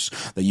recourse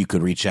that you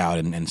could reach out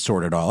and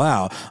sort it all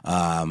out.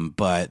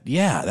 But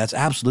yeah, that's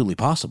absolutely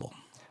possible.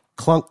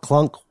 Clunk,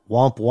 clunk,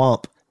 womp,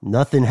 womp.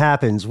 Nothing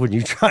happens when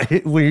you try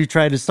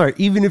to start,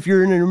 even if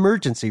you're in an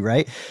emergency,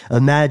 right?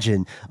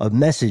 Imagine a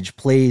message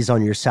plays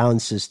on your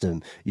sound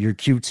system, your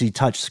cutesy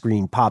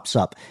touchscreen pops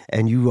up,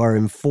 and you are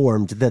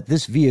informed that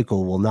this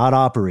vehicle will not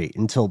operate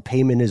until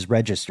payment is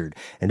registered.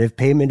 And if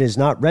payment is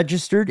not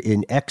registered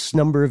in X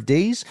number of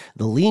days,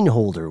 the lien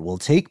holder will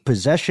take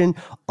possession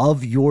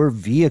of your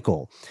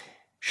vehicle.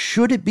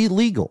 Should it be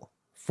legal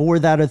for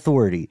that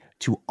authority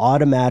to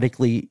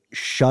automatically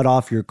shut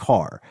off your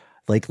car?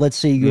 Like, let's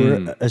say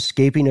you're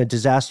escaping a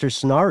disaster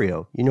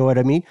scenario. You know what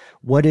I mean?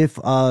 What if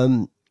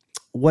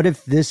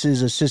this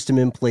is a system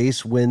in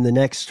place when the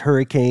next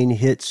hurricane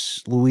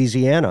hits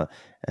Louisiana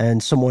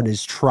and someone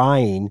is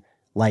trying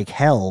like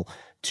hell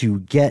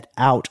to get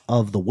out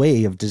of the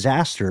way of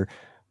disaster,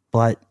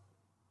 but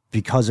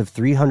because of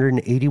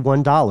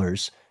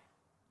 $381,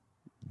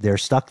 they're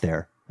stuck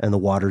there and the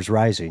water's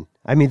rising?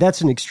 I mean,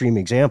 that's an extreme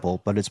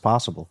example, but it's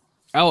possible.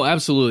 Oh,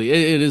 absolutely.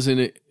 It is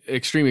an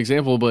extreme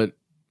example, but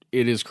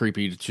it is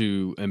creepy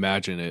to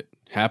imagine it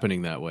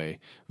happening that way.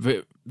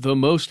 The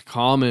most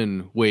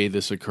common way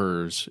this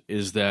occurs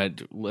is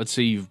that, let's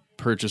say you've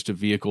purchased a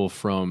vehicle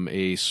from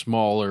a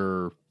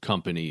smaller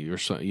company or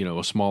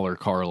a smaller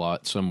car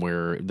lot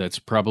somewhere that's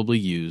probably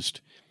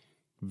used.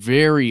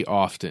 Very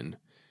often,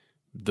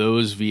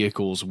 those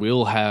vehicles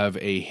will have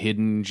a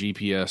hidden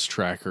GPS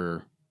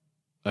tracker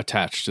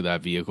attached to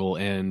that vehicle,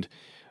 and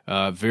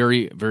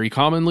very, very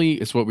commonly,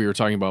 it's what we were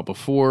talking about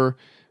before.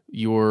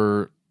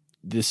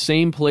 The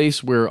same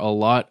place where a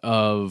lot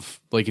of,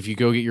 like, if you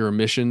go get your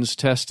emissions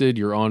tested,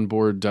 your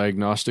onboard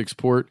diagnostics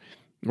port,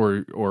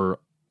 or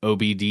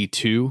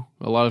OBD2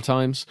 a lot of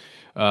times,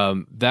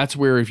 that's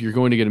where, if you're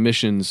going to get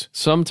emissions,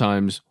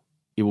 sometimes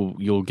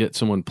you'll get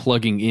someone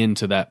plugging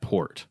into that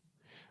port.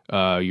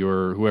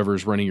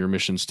 Whoever's running your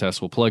emissions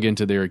test will plug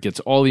into there. It gets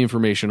all the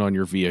information on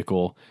your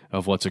vehicle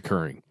of what's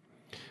occurring.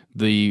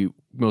 The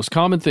most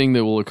common thing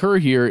that will occur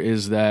here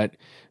is that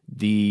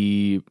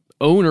the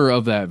owner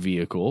of that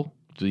vehicle,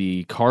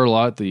 the car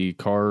lot, the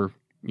car,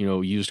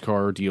 used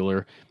car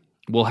dealer,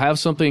 will have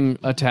something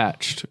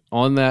attached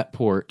on that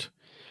port,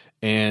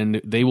 and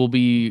they will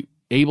be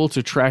able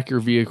to track your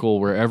vehicle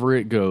wherever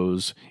it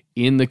goes.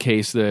 In the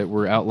case that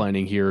we're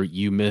outlining here,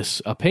 you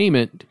miss a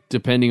payment,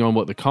 depending on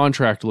what the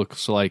contract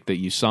looks like that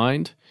you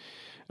signed.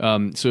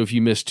 So if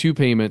you miss 2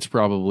 payments,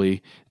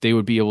 probably, they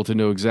would be able to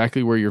know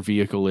exactly where your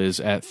vehicle is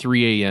at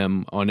 3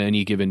 a.m. on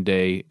any given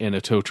day, and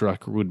a tow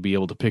truck would be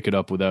able to pick it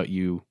up without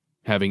you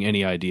having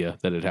any idea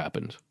that it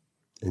happened.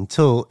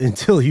 Until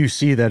you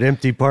see that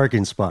empty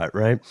parking spot,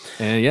 right?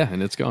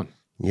 And it's gone.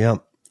 Yeah.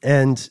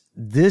 And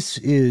this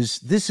is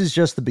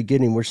just the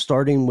beginning. We're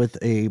starting with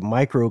a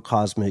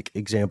microcosmic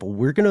example.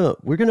 We're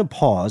gonna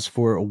pause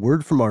for a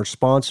word from our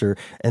sponsor,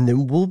 and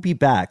then we'll be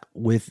back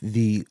with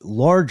the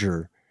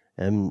larger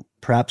and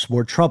perhaps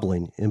more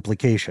troubling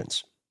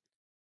implications.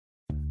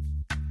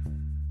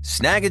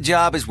 Snag a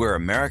Job is where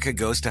America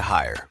goes to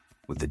hire,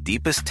 with the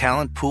deepest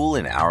talent pool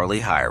in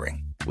hourly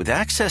hiring. With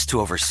access to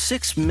over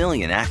 6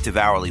 million active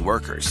hourly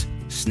workers,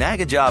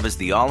 Snag a Job is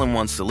the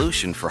all-in-one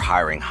solution for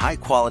hiring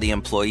high-quality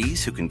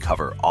employees who can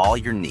cover all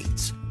your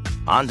needs.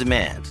 On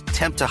demand,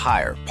 temp to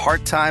hire,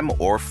 part-time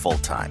or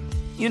full-time.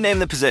 You name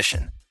the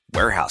position.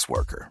 Warehouse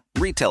worker,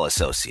 retail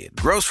associate,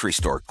 grocery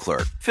store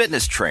clerk,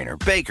 fitness trainer,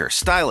 baker,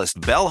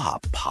 stylist,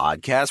 bellhop,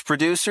 podcast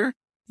producer.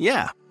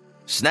 Yeah,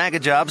 Snag a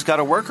Job's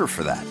got a worker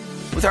for that.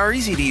 With our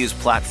easy-to-use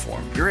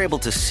platform, you're able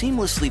to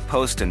seamlessly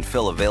post and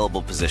fill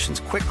available positions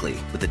quickly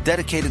with a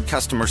dedicated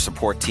customer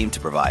support team to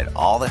provide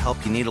all the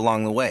help you need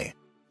along the way.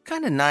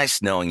 Kind of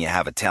nice knowing you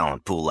have a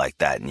talent pool like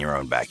that in your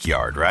own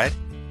backyard, right?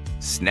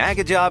 Snag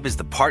a Job is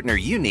the partner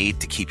you need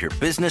to keep your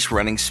business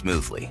running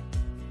smoothly.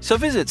 So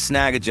visit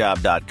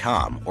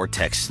snagajob.com or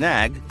text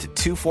snag to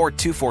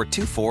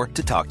 242424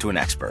 to talk to an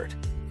expert.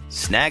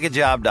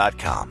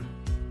 Snagajob.com,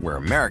 where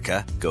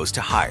America goes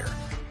to hire.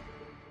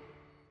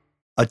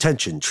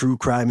 Attention, true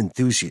crime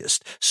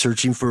enthusiast,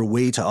 searching for a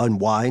way to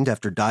unwind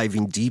after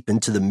diving deep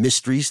into the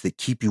mysteries that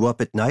keep you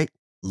up at night?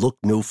 Look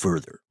no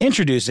further.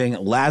 Introducing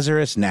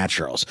Lazarus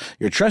Naturals,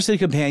 your trusted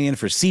companion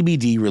for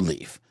CBD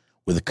relief.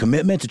 With a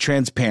commitment to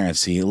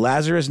transparency,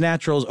 Lazarus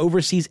Naturals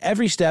oversees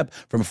every step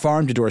from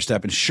farm to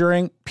doorstep,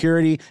 ensuring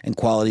purity and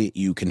quality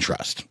you can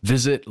trust.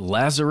 Visit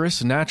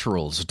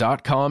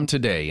LazarusNaturals.com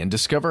today and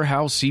discover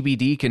how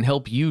CBD can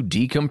help you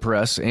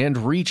decompress and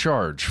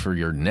recharge for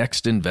your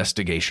next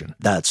investigation.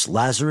 That's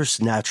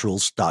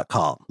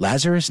LazarusNaturals.com.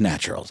 Lazarus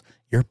Naturals,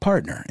 your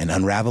partner in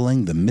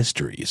unraveling the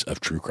mysteries of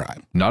true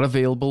crime. Not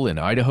available in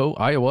Idaho,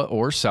 Iowa,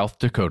 or South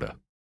Dakota.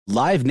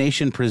 Live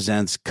Nation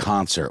presents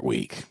Concert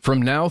Week.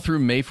 From now through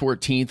May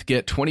 14th,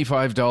 get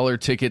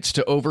 $25 tickets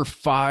to over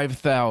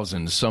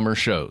 5,000 summer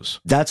shows.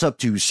 That's up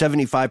to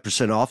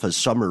 75% off a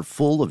summer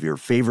full of your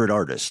favorite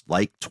artists,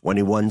 like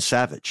 21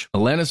 Savage,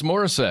 Alanis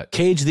Morissette,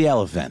 Cage the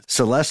Elephant,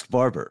 Celeste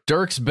Barber,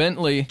 Dierks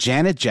Bentley,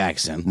 Janet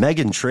Jackson,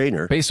 Meghan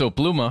Trainor, Peso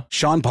Pluma,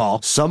 Sean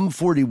Paul, Sum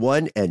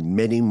 41, and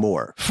many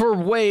more. For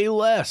way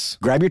less.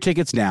 Grab your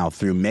tickets now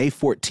through May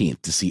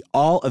 14th to see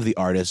all of the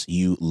artists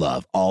you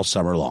love all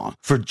summer long.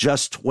 For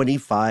just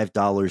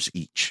 $25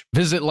 each.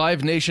 Visit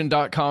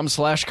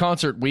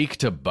livenation.com/concert week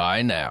to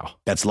buy now.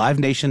 That's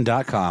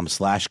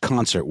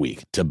livenation.com/concert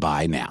week to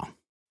buy now.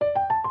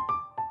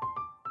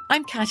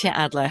 I'm Katya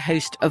Adler,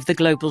 host of The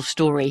Global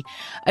Story.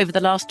 Over the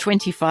last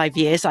 25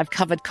 years, I've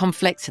covered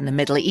conflicts in the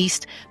Middle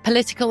East,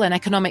 political and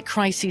economic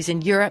crises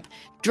in Europe,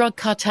 drug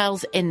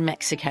cartels in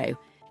Mexico.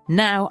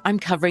 Now I'm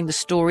covering the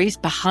stories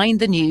behind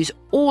the news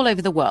all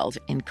over the world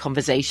in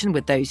conversation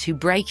with those who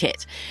break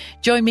it.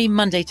 Join me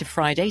Monday to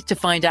Friday to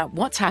find out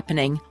what's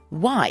happening,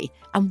 why,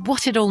 and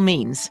what it all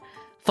means.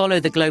 Follow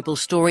The Global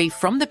Story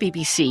from the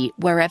BBC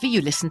wherever you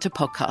listen to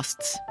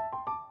podcasts.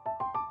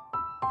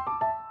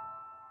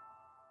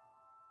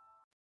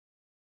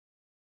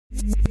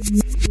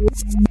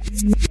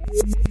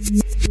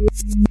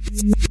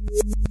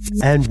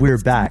 And we're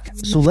back.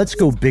 So let's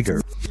go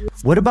bigger.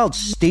 What about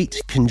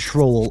state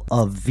control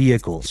of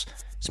vehicles?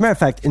 As a matter of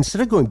fact,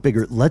 instead of going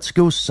bigger, let's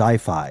go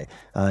sci-fi.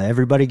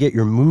 Everybody get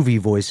your movie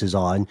voices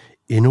on.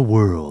 In a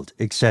world,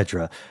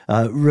 etc.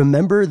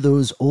 Remember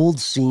those old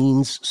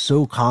scenes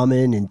so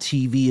common in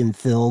TV and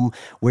film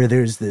where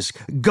there's this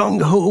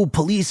gung-ho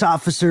police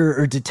officer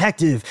or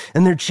detective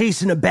and they're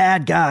chasing a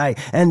bad guy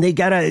and they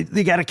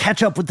gotta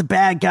catch up with the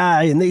bad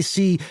guy, and they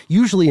see,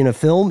 usually in a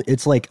film,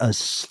 it's like a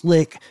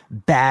slick,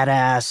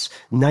 badass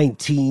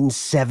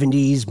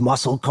 1970s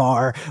muscle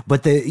car,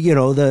 but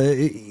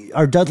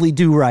our Dudley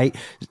Do-Right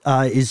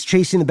is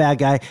chasing the bad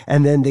guy,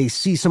 and then they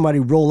see somebody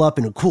roll up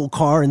in a cool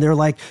car and they're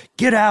like,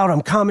 get out,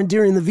 I'm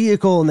commandeering the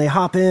vehicle, and they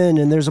hop in,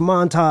 and there's a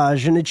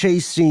montage and a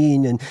chase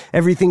scene, and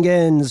everything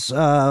ends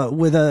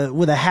with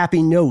a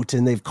happy note,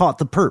 and they've caught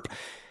the perp.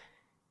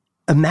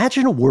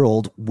 Imagine a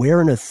world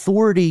where an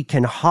authority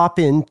can hop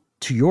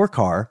into your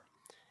car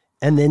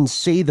and then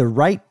say the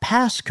right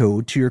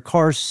passcode to your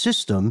car's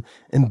system,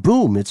 and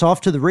boom, it's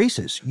off to the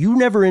races. You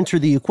never enter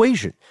the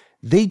equation.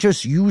 They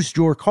just used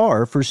your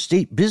car for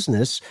state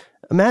business.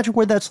 Imagine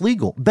where that's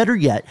legal. Better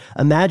yet,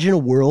 imagine a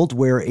world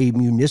where a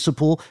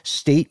municipal,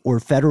 state, or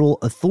federal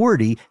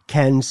authority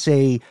can,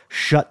 say,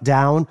 shut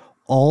down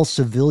all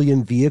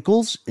civilian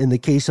vehicles in the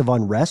case of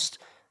unrest,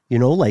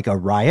 like a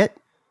riot,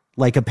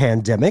 like a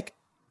pandemic.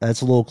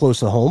 That's a little close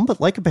to home,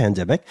 but like a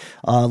pandemic,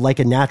 like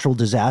a natural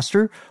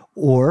disaster,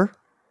 or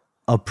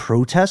a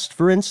protest,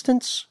 for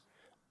instance.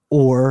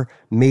 Or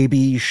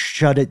maybe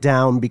shut it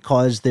down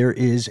because there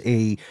is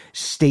a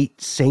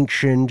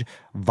state-sanctioned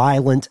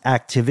violent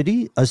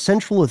activity. A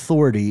central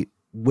authority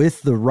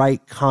with the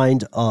right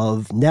kind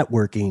of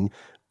networking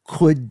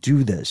could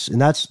do this.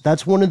 And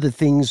that's one of the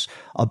things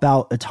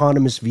about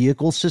autonomous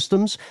vehicle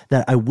systems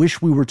that I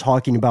wish we were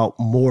talking about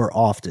more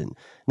often.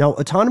 Now,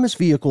 autonomous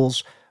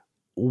vehicles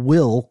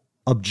will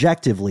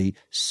objectively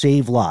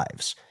save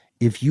lives.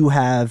 If you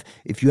have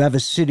a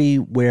city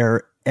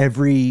where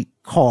every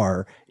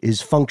car is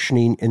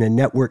functioning in a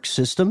network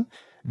system,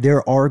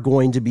 there are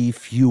going to be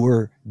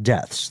fewer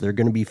deaths. There are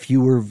going to be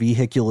fewer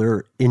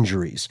vehicular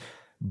injuries.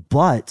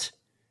 But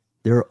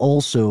there are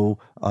also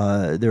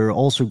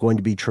going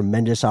to be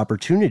tremendous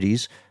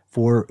opportunities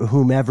for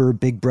whomever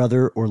Big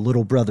Brother or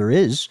Little Brother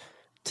is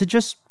to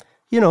just,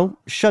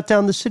 shut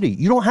down the city.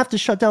 You don't have to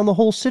shut down the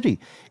whole city.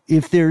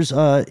 If there's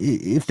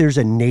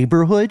a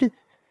neighborhood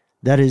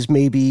that is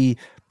maybe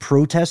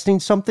protesting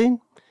something,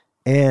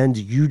 and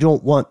you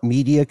don't want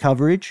media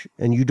coverage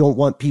and you don't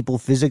want people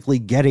physically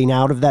getting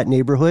out of that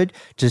neighborhood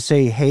to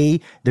say, hey,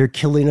 they're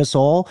killing us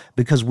all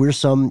because we're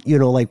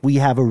we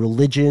have a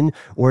religion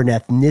or an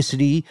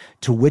ethnicity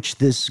to which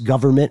this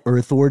government or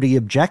authority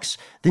objects,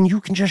 then you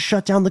can just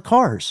shut down the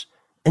cars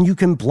and you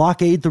can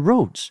blockade the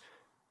roads.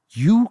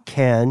 You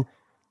can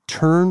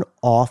turn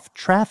off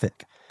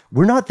traffic.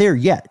 We're not there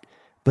yet,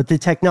 but the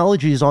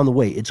technology is on the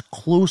way. It's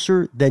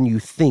closer than you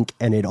think,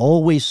 and it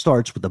always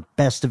starts with the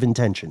best of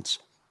intentions.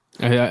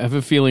 I have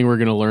a feeling we're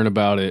going to learn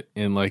about it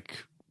in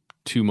like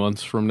 2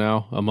 months from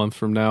now, a month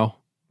from now,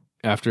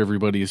 after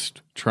everybody's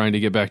trying to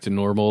get back to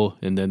normal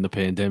and then the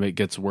pandemic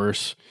gets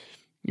worse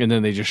and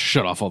then they just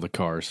shut off all the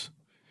cars.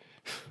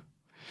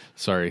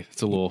 Sorry,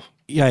 it's a little...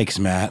 Yikes,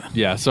 Matt.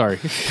 Yeah, sorry.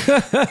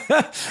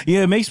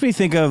 Yeah, it makes me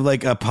think of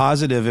like a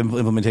positive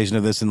implementation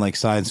of this in like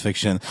science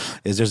fiction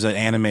is there's an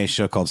anime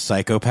show called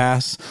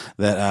Psycho-Pass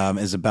that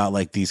is about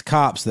like these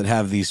cops that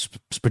have these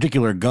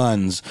particular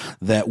guns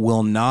that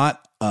will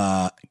not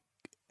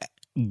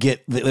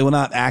they will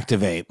not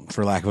activate,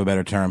 for lack of a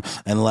better term,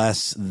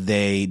 unless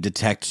they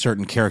detect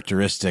certain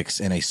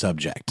characteristics in a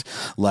subject.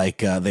 Like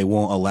they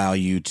won't allow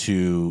you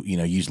to,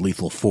 use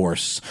lethal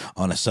force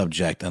on a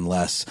subject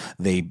unless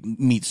they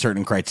meet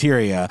certain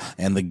criteria,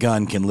 and the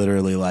gun can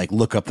literally like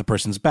look up the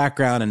person's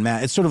background and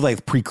it's sort of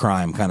like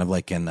pre-crime, kind of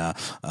like in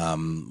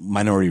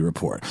Minority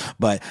Report.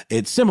 But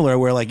it's similar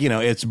where like,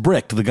 it's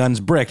bricked, the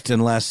gun's bricked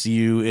unless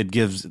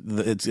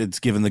it's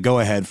given the go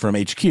ahead from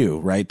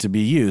HQ, right, to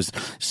be used.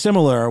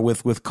 Similar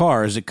with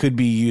cars, it could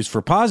be used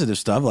for positive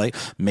stuff. Like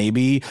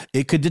maybe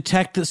it could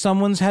detect that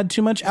someone's had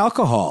too much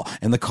alcohol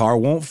and the car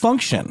won't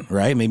function,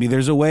 right? Maybe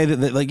there's a way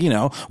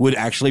that would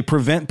actually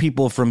prevent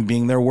people from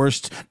being their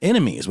worst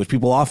enemies, which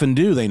people often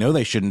do. They know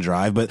they shouldn't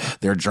drive, but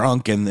they're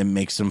drunk and it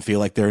makes them feel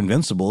like they're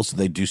invincible, so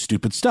they do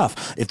stupid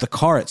stuff. If the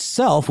car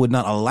itself would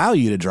not allow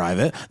you to drive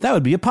it, that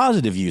would be a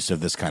positive use of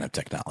this kind of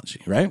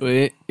technology, right?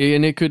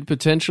 And it could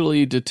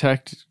potentially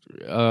detect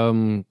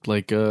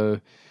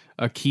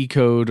a key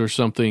code or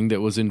something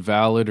that was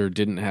invalid or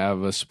didn't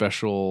have a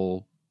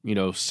special,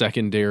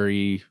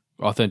 secondary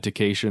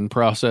authentication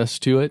process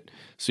to it,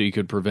 so you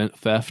could prevent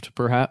theft,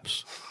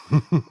 perhaps.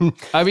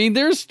 I mean,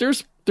 there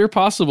are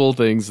possible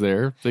things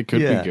there that could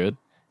be good.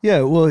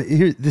 Yeah, well,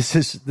 here this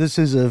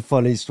is a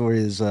funny story.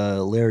 Is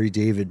a Larry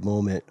David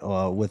moment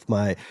with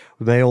my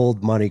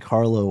old Monte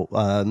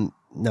Carlo.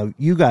 Now,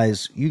 you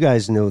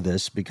guys know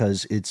this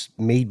because it's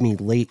made me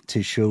late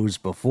to shows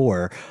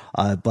before,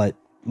 but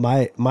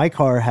my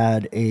car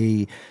had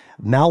a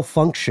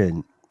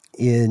malfunction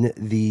in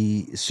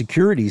the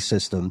security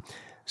system,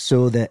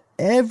 so that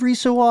every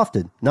so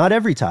often, not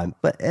every time,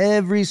 but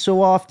every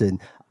so often,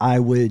 I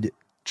would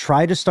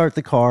try to start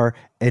the car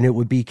and it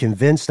would be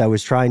convinced I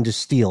was trying to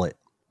steal it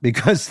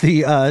because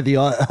the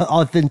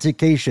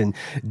authentication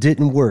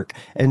didn't work.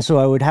 And so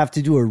I would have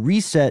to do a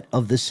reset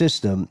of the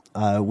system,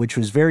 which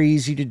was very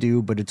easy to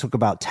do, but it took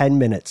about 10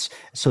 minutes.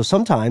 So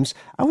sometimes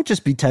I would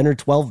just be 10 or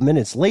 12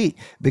 minutes late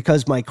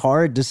because my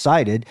car had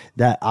decided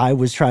that I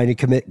was trying to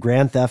commit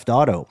Grand Theft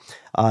Auto.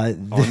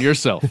 On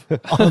yourself.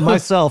 On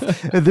myself.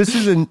 This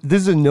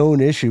is a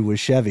known issue with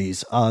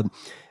Chevys.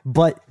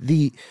 But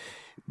the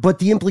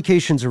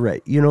implications are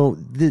right.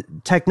 The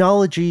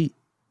technology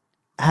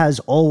has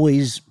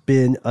always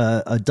been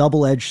a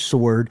double-edged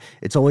sword.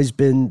 It's always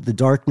been the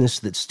darkness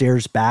that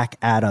stares back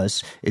at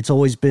us. It's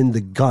always been the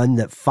gun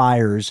that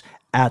fires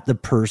at the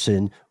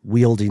person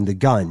wielding the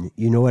gun.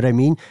 You know what I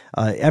mean?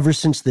 Ever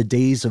since the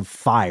days of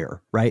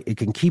fire, right? It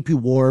can keep you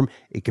warm.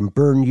 It can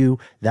burn you.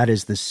 That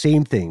is the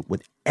same thing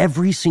with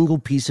every single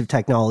piece of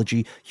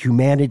technology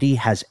humanity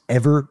has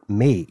ever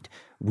made.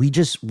 We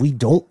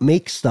don't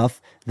make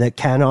stuff that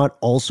cannot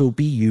also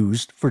be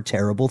used for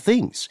terrible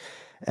things.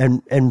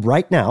 And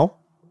right now,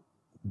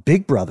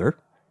 Big Brother,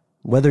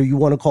 whether you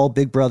want to call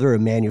Big Brother a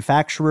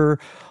manufacturer,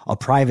 a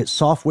private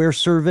software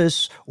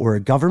service, or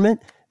a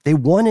government, they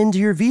won into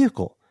your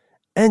vehicle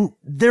and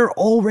they're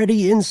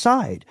already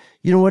inside.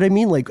 You know what I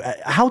mean? Like,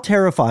 how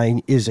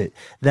terrifying is it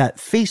that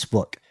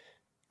Facebook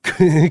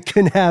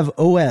can have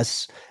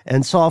OS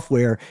and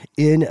software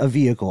in a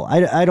vehicle?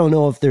 I don't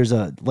know if there's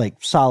a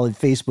solid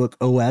Facebook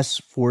OS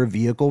for a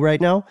vehicle right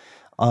now,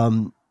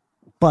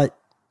 but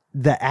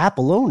the app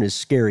alone is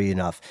scary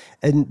enough.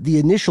 And the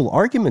initial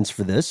arguments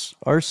for this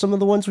are some of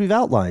the ones we've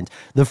outlined.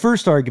 The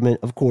first argument,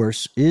 of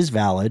course, is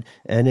valid,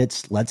 and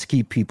it's let's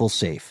keep people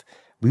safe.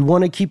 We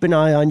want to keep an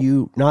eye on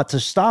you, not to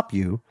stop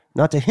you,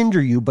 not to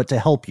hinder you, but to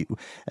help you.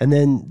 And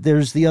then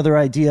there's the other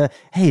idea,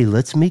 hey,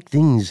 let's make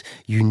things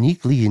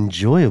uniquely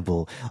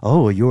enjoyable.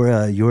 Oh,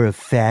 you're a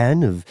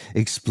fan of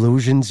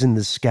explosions in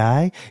the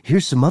sky?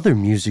 Here's some other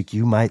music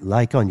you might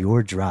like on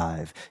your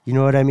drive. You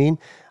know what I mean?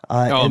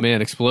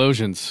 Man,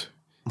 explosions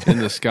in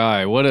the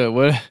sky.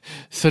 What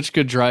such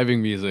good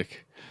driving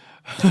music.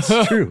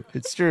 It's true.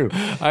 It's true.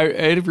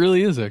 It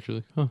really is,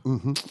 actually. Huh.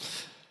 Mm-hmm.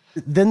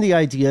 Then the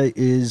idea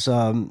is,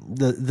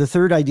 the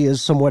third idea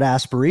is somewhat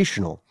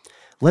aspirational.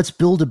 Let's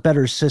build a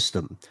better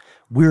system.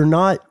 We're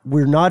not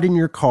in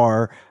your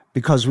car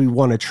because we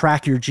want to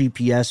track your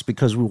GPS,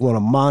 because we want to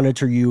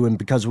monitor you, and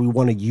because we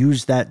want to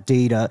use that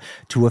data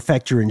to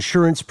affect your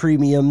insurance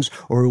premiums,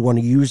 or we want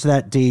to use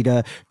that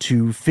data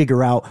to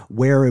figure out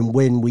where and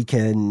when we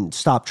can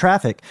stop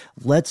traffic.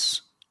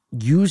 Let's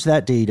use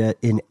that data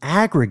in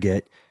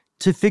aggregate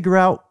to figure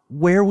out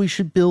where we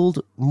should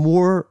build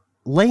more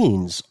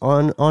lanes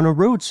on a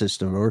road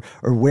system, or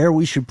where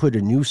we should put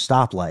a new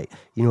stoplight.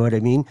 You know what I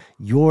mean?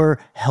 You're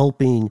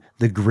helping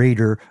the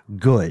greater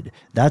good.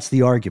 That's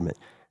the argument.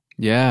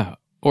 Yeah.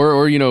 Or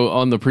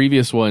on the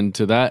previous one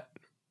to that,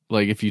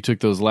 like if you took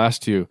those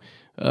last two,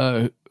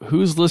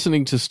 who's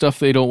listening to stuff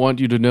they don't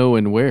want you to know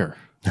and where?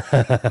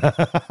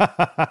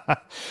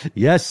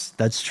 Yes,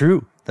 that's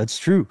true. That's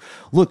true.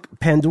 Look,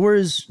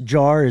 Pandora's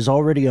jar is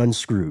already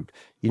unscrewed.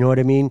 You know what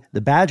I mean?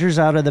 The badger's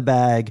out of the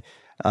bag.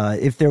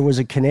 If there was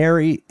a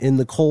canary in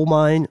the coal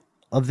mine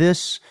of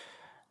this,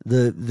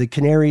 the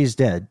canary is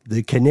dead.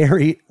 The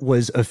canary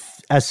was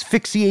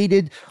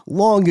asphyxiated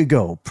long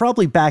ago,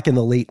 probably back in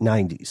the late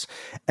 90s.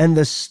 And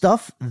the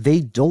stuff they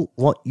don't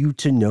want you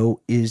to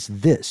know is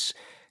this.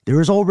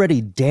 There is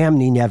already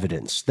damning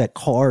evidence that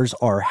cars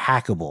are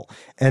hackable.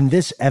 And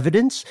this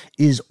evidence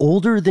is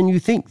older than you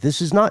think.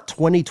 This is not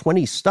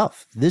 2020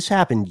 stuff. This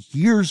happened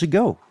years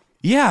ago.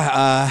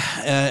 Yeah,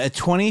 a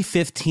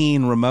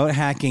 2015 remote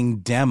hacking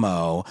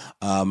demo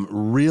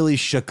really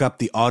shook up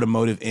the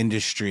automotive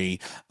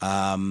industry.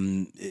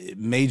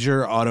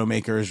 Major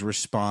automakers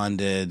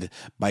responded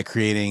by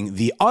creating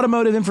the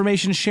Automotive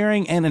Information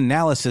Sharing and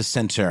Analysis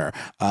Center,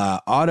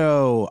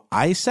 ISAC?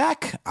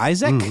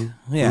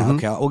 Mm-hmm. Yeah, mm-hmm.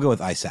 Okay, we'll go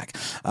with ISAC.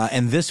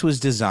 And this was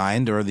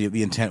designed, or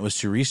the intent was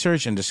to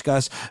research and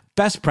discuss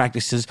best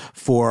practices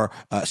for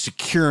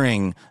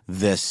securing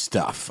this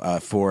stuff,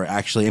 for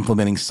actually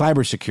implementing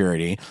cybersecurity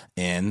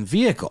in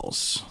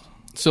vehicles.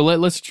 So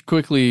let's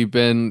quickly,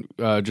 Ben,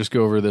 just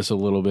go over this a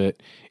little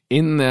bit.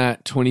 In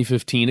that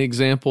 2015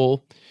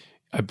 example,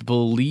 I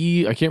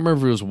believe, I can't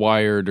remember if it was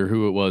Wired or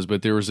who it was,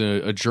 but there was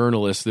a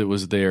journalist that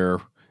was there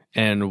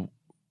and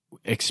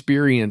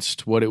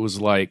experienced what it was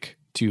like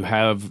to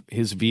have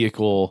his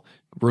vehicle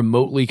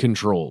remotely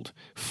controlled,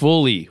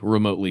 fully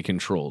remotely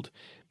controlled,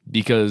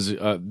 because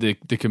the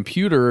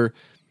computer,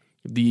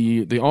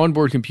 the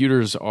onboard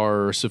computers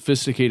are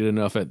sophisticated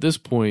enough at this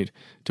point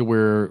to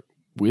where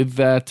with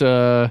that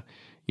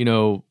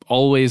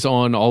always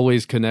on,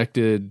 always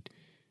connected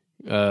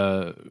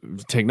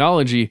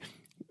technology,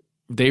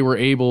 they were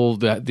able,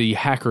 that the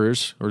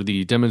hackers or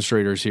the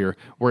demonstrators here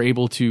were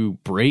able to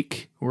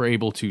were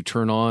able to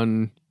turn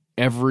on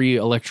every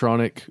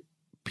electronic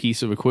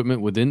piece of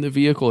equipment within the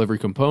vehicle, every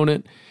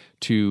component,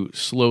 to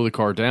slow the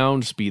car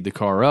down, speed the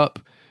car up,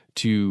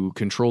 to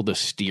control the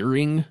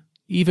steering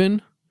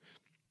even.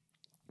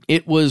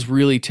 It was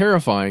really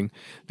terrifying.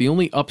 The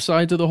only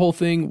upside to the whole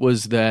thing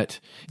was that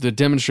the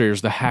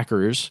demonstrators, the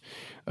hackers,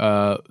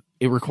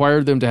 it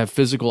required them to have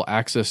physical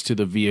access to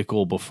the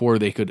vehicle before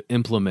they could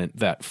implement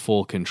that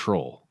full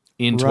control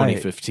in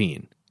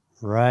 2015.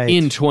 Right.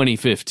 In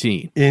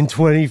 2015. In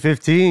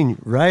 2015,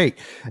 right.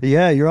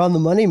 Yeah, you're on the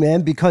money,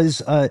 man,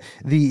 because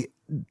the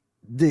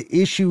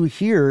issue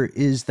here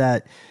is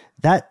that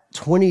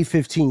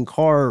 2015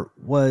 car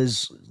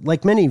was,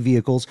 like many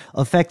vehicles,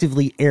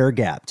 effectively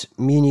air-gapped,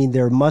 meaning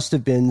there must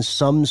have been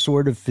some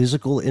sort of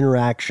physical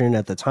interaction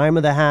at the time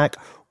of the hack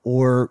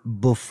or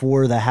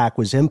before the hack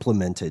was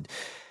implemented.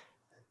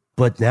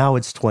 But now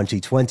it's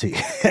 2020,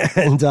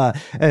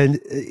 and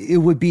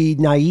it would be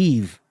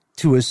naive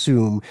to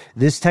assume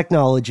this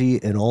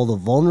technology and all the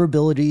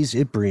vulnerabilities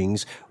it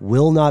brings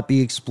will not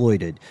be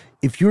exploited.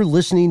 If you're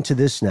listening to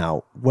this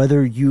now,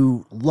 whether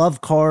you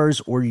love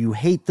cars or you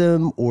hate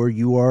them or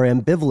you are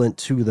ambivalent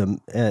to them,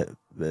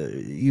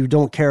 you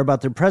don't care about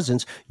their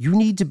presence, you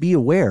need to be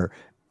aware.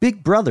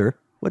 Big Brother,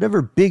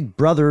 whatever Big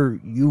Brother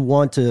you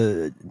want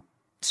to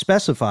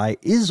specify,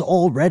 is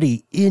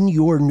already in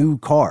your new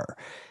car.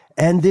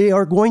 And they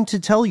are going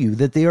to tell you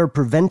that they are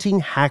preventing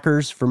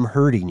hackers from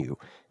hurting you.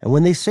 And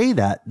when they say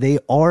that, they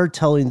are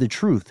telling the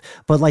truth.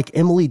 But like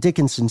Emily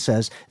Dickinson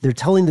says, they're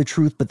telling the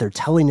truth, but they're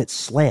telling it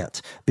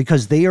slant,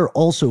 because they are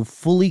also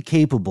fully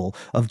capable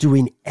of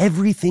doing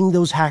everything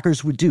those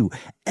hackers would do,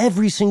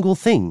 every single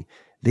thing.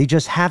 They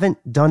just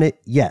haven't done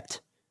it yet,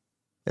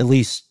 at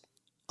least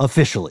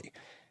officially.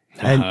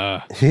 And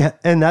yeah,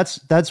 and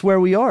that's where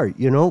we are.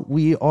 You know,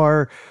 we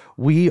are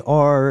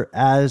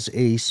as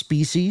a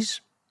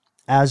species,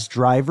 as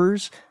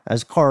drivers,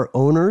 as car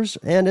owners,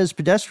 and as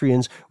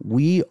pedestrians,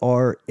 we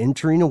are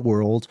entering a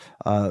world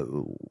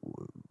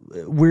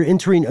we're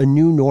entering a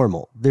new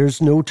normal.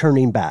 There's no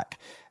turning back.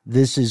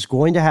 This is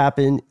going to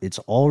happen. It's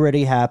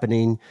already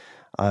happening.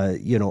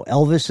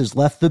 Elvis has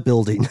left the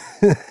building,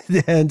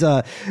 and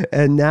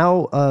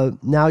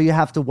now you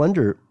have to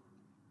wonder,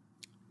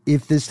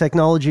 if this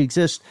technology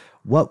exists,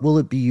 what will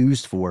it be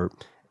used for?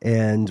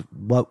 And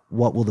what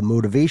will the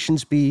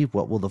motivations be?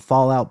 What will the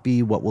fallout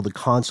be? What will the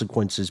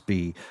consequences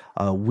be?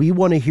 We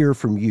want to hear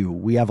from you.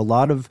 We have a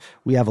lot of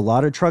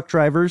truck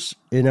drivers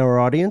in our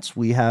audience.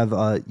 We have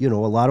a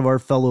lot of our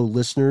fellow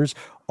listeners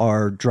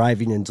are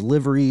driving in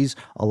deliveries.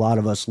 A lot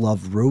of us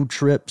love road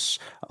trips.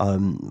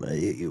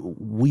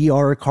 We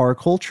are a car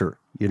culture,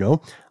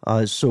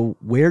 So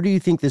where do you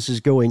think this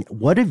is going?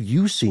 What have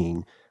you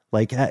seen?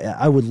 Like,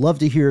 I would love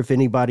to hear if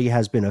anybody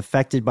has been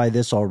affected by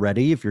this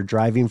already. If you're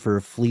driving for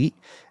a fleet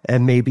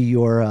and maybe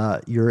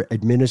your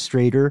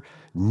administrator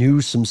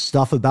knew some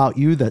stuff about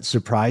you that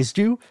surprised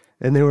you,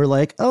 and they were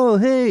like, "Oh,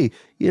 hey,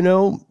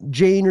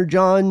 Jane or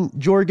John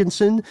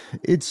Jorgensen,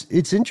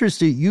 it's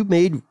interesting. You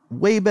made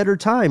way better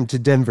time to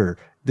Denver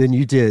than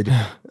you did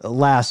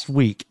last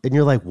week." And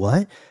you're like,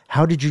 "What?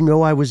 How did you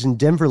know I was in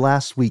Denver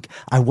last week?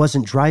 I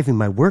wasn't driving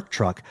my work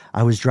truck.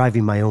 I was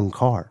driving my own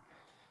car."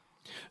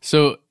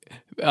 So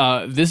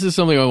this is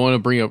something I want to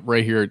bring up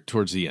right here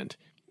towards the end.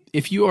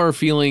 If you are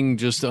feeling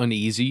just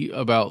uneasy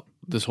about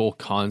this whole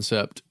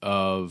concept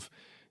of,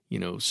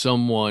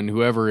 someone,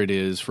 whoever it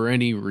is, for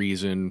any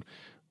reason,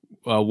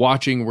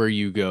 watching where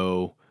you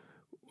go,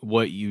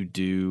 what you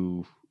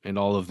do, and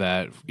all of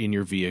that in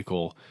your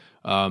vehicle,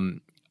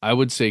 I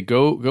would say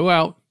go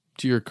out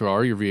to your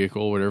car, your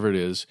vehicle, whatever it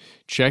is,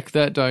 check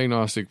that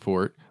diagnostic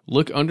port,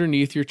 look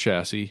underneath your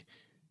chassis,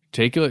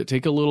 take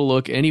a little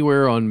look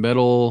anywhere on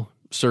metal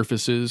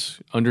surfaces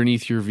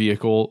underneath your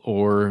vehicle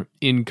or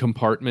in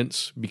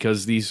compartments,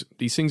 because these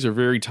things are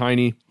very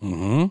tiny.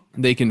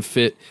 Mm-hmm. They can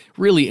fit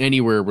really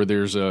anywhere where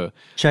there's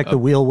check the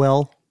wheel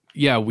well.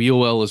 Yeah, wheel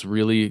well is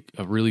really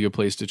a really good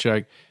place to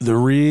check. The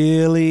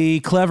really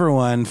clever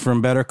one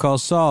from Better Call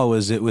Saul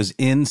was it was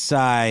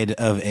inside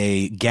of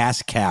a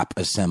gas cap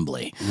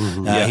assembly.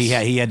 Mm-hmm.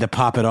 Yes. He had to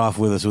pop it off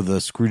with a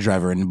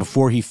screwdriver, and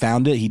before he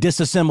found it, he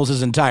disassembles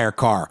his entire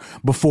car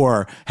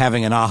before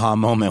having an aha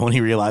moment when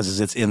he realizes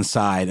it's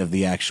inside of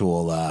the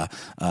actual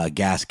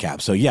gas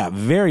cap. So yeah,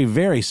 very,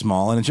 very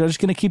small, and it's just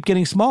going to keep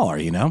getting smaller,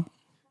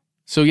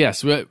 So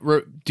yes,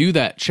 do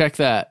that, check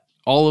that.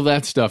 All of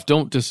that stuff.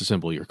 Don't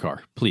disassemble your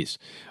car, please.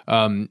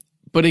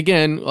 But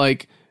again,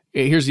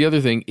 here's the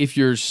other thing. If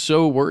you're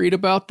so worried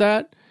about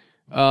that,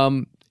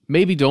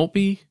 maybe don't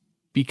be,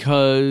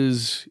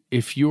 because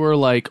if you are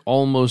like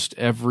almost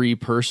every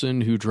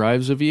person who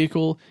drives a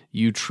vehicle,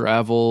 you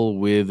travel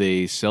with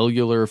a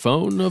cellular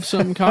phone of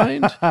some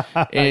kind,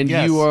 and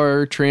yes, you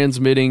are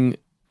transmitting,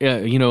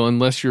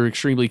 unless you're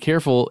extremely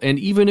careful. And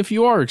even if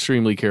you are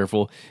extremely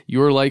careful,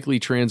 you're likely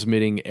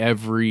transmitting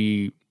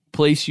every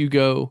place you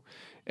go,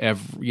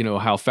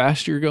 how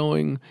fast you're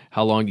going,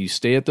 how long you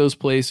stay at those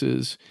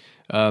places.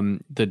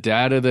 The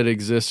data that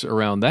exists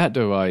around that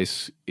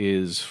device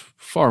is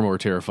far more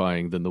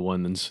terrifying than the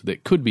ones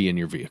that could be in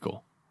your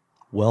vehicle.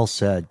 Well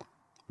said.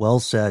 Well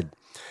said.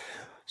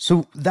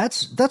 So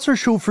that's our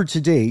show for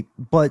today,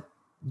 but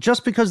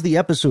just because the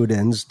episode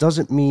ends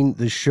doesn't mean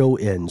the show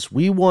ends.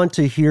 We want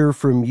to hear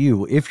from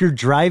you. If you're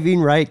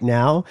driving right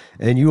now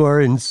and you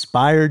are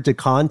inspired to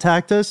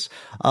contact us,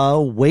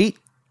 wait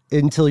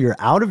until you're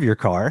out of your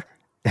car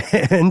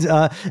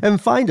and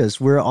find us.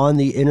 We're on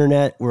the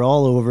internet. We're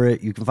all over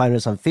it. You can find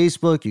us on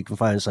Facebook. You can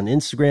find us on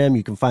Instagram.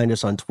 You can find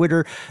us on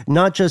Twitter,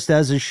 not just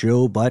as a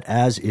show, but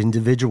as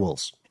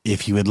individuals.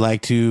 If you would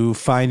like to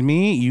find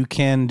me, you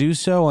can do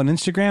so on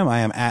Instagram. I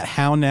am at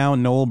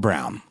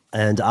HowNowNoelBrown.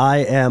 And I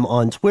am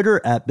on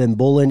Twitter at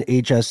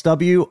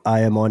BenBolinHSW. I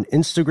am on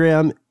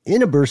Instagram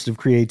in a burst of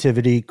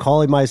creativity,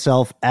 calling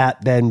myself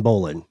at Ben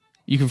Bolin.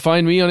 You can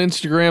find me on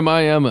Instagram.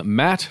 I am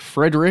Matt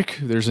Frederick.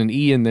 There's an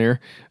E in there,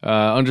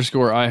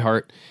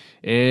 _iHeart.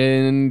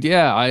 And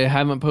yeah, I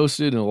haven't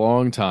posted in a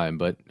long time,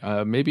 but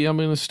maybe I'm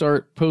going to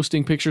start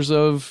posting pictures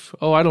of,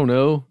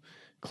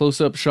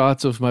 close-up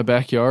shots of my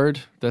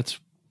backyard. That's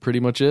pretty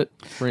much it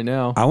right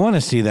now. I want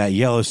to see that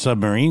yellow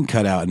submarine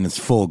cut out in its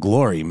full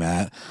glory,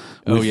 Matt.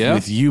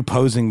 With you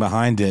posing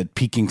behind it,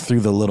 peeking through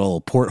the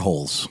little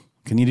portholes.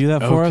 Can you do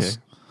that for us?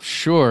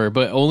 Sure,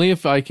 but only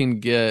if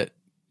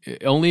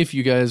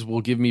you guys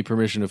will give me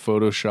permission to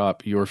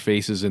Photoshop your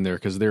faces in there,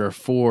 because there are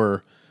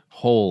 4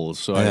 holes,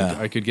 so yeah.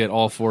 I could get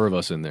all 4 of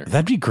us in there.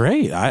 That'd be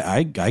great.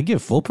 I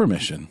give full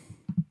permission.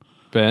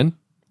 Ben?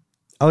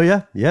 Oh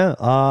yeah.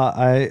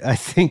 I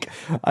think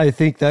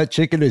that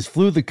chicken has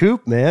flew the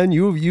coop, man.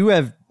 You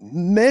have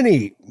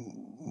many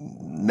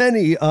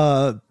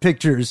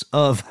pictures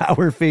of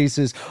our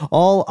faces.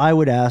 All I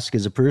would ask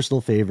as a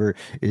personal favor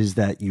is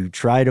that you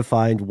try to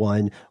find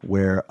one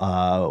where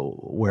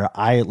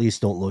I at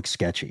least don't look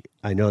sketchy.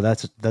 I know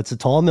that's a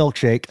tall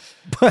milkshake,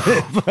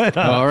 but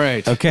all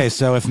right. Okay,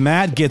 so if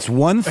Matt gets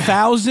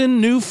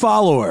 1,000 new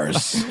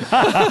followers,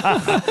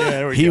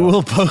 he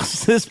will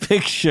post this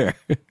picture.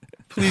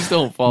 Please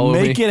don't follow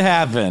me. Make it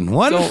happen.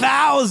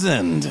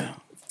 1,000.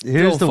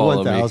 Here's the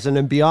 1,000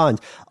 and beyond.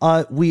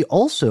 We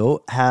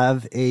also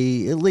have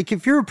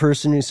if you're a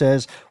person who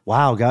says,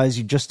 wow, guys,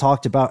 you just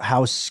talked about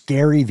how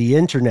scary the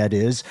internet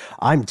is.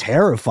 I'm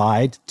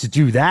terrified to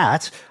do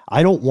that.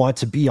 I don't want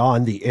to be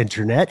on the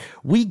internet.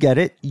 We get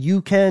it.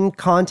 You can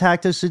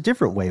contact us a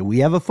different way. We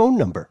have a phone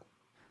number.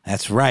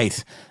 That's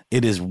right.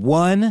 It is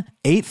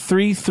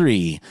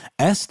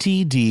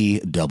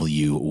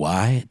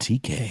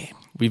 1-833-STDWYTK.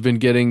 We've been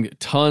getting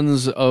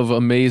tons of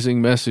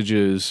amazing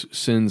messages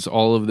since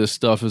all of this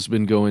stuff has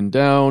been going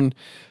down.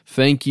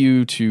 Thank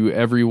you to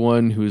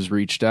everyone who's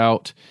reached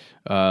out.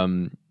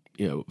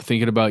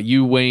 Thinking about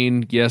you,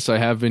 Wayne. Yes, I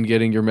have been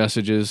getting your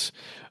messages.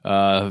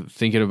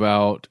 Thinking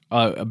about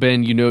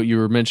Ben. You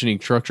were mentioning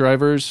truck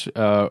drivers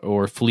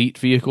or fleet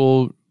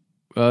vehicle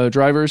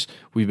drivers.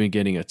 We've been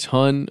getting a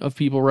ton of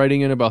people writing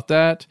in about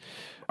that.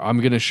 I'm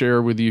going to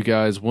share with you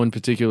guys one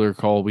particular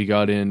call we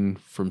got in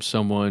from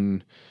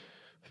someone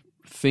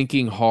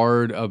thinking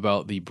hard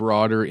about the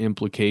broader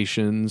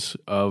implications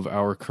of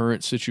our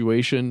current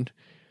situation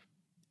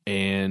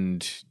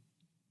and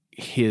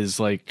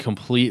his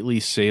completely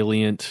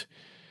salient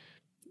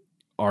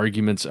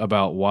arguments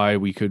about why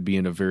we could be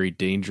in a very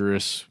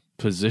dangerous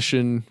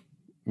position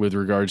with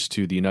regards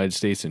to the United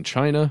States and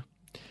China.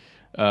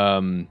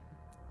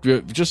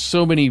 Just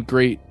so many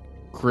great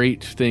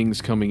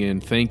things coming in.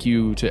 Thank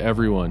you to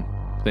everyone.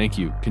 Thank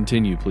you.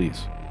 Continue,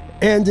 please.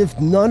 And if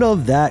none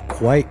of that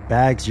quite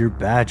bags your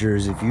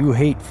badgers, if you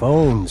hate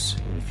phones,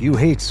 if you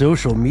hate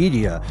social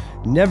media,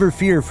 never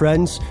fear,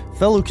 friends.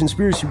 Fellow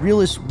conspiracy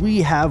realists,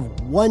 we have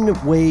one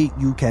way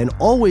you can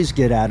always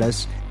get at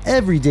us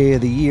every day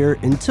of the year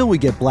until we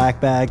get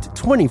black-bagged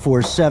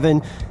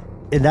 24/7.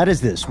 And that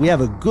is this. We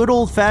have a good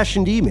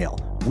old-fashioned email.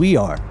 We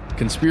are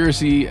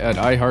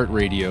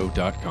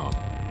conspiracy@iheartradio.com.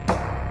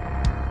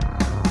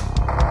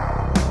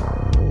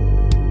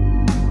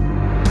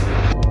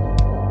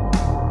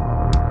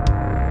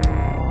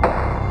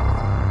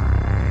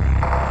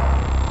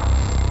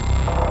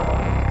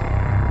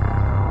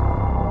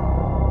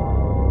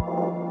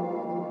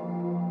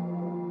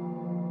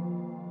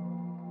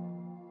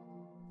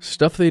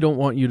 Stuff They Don't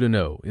Want You to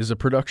Know is a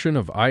production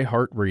of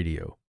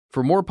iHeartRadio.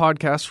 For more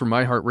podcasts from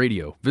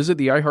iHeartRadio, visit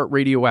the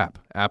iHeartRadio app,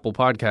 Apple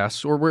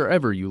Podcasts, or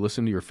wherever you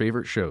listen to your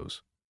favorite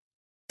shows.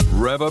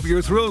 Rev up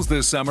your thrills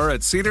this summer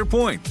at Cedar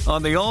Point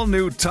on the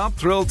all-new Top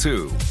Thrill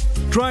 2.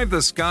 Drive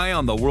the sky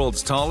on the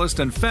world's tallest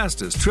and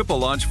fastest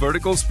triple-launch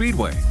vertical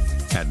speedway.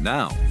 And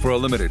now, for a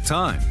limited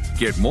time,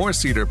 get more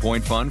Cedar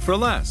Point fun for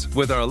less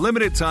with our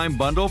limited-time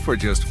bundle for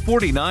just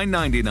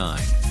 $49.99.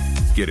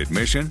 Get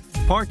admission,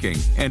 parking,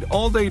 and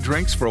all-day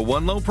drinks for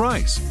one low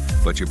price.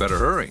 But you better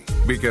hurry,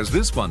 because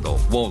this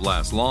bundle won't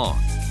last long.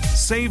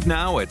 Save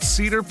now at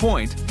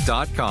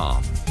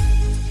cedarpoint.com.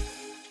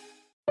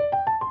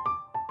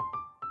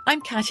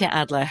 I'm Katya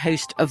Adler,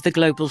 host of The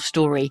Global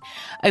Story.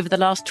 Over the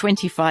last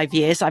 25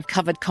 years, I've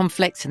covered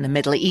conflicts in the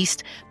Middle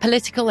East,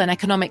 political and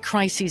economic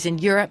crises in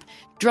Europe,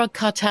 drug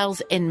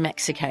cartels in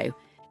Mexico.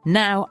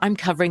 Now I'm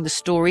covering the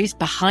stories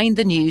behind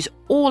the news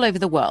all over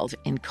the world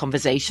in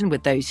conversation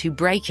with those who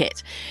break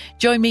it.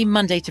 Join me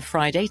Monday to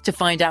Friday to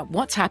find out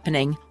what's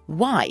happening,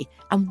 why,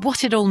 and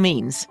what it all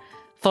means.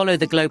 Follow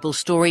The Global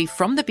Story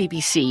from the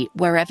BBC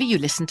wherever you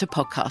listen to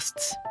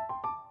podcasts.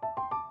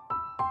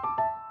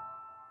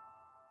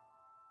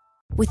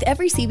 With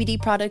every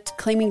CBD product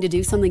claiming to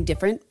do something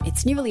different,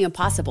 it's nearly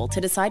impossible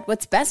to decide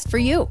what's best for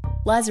you.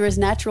 Lazarus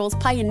Naturals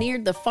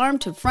pioneered the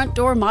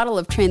farm-to-front-door model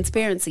of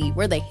transparency,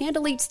 where they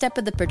handle each step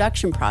of the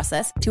production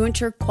process to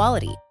ensure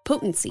quality,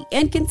 potency,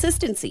 and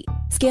consistency.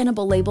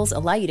 Scannable labels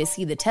allow you to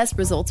see the test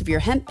results of your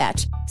hemp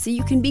batch, so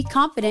you can be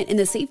confident in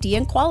the safety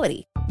and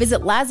quality.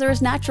 Visit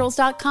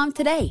LazarusNaturals.com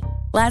today.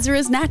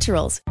 Lazarus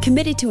Naturals,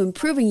 committed to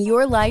improving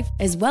your life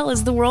as well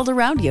as the world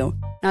around you.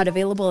 Not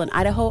available in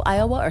Idaho,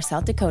 Iowa, or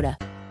South Dakota.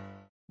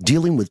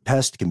 Dealing with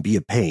pests can be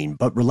a pain,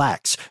 but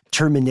relax.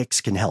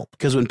 Terminix can help.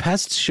 Because when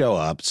pests show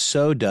up,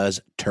 so does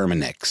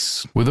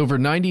Terminix. With over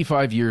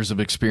 95 years of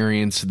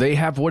experience, they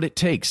have what it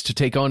takes to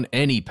take on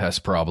any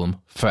pest problem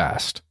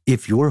fast.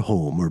 If your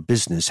home or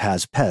business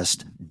has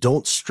pests,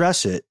 don't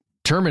stress it.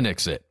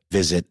 Terminix it.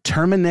 Visit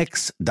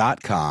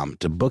Terminix.com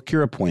to book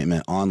your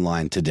appointment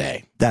online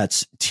today.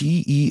 That's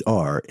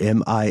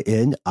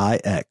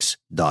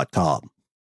TERMINIX.com.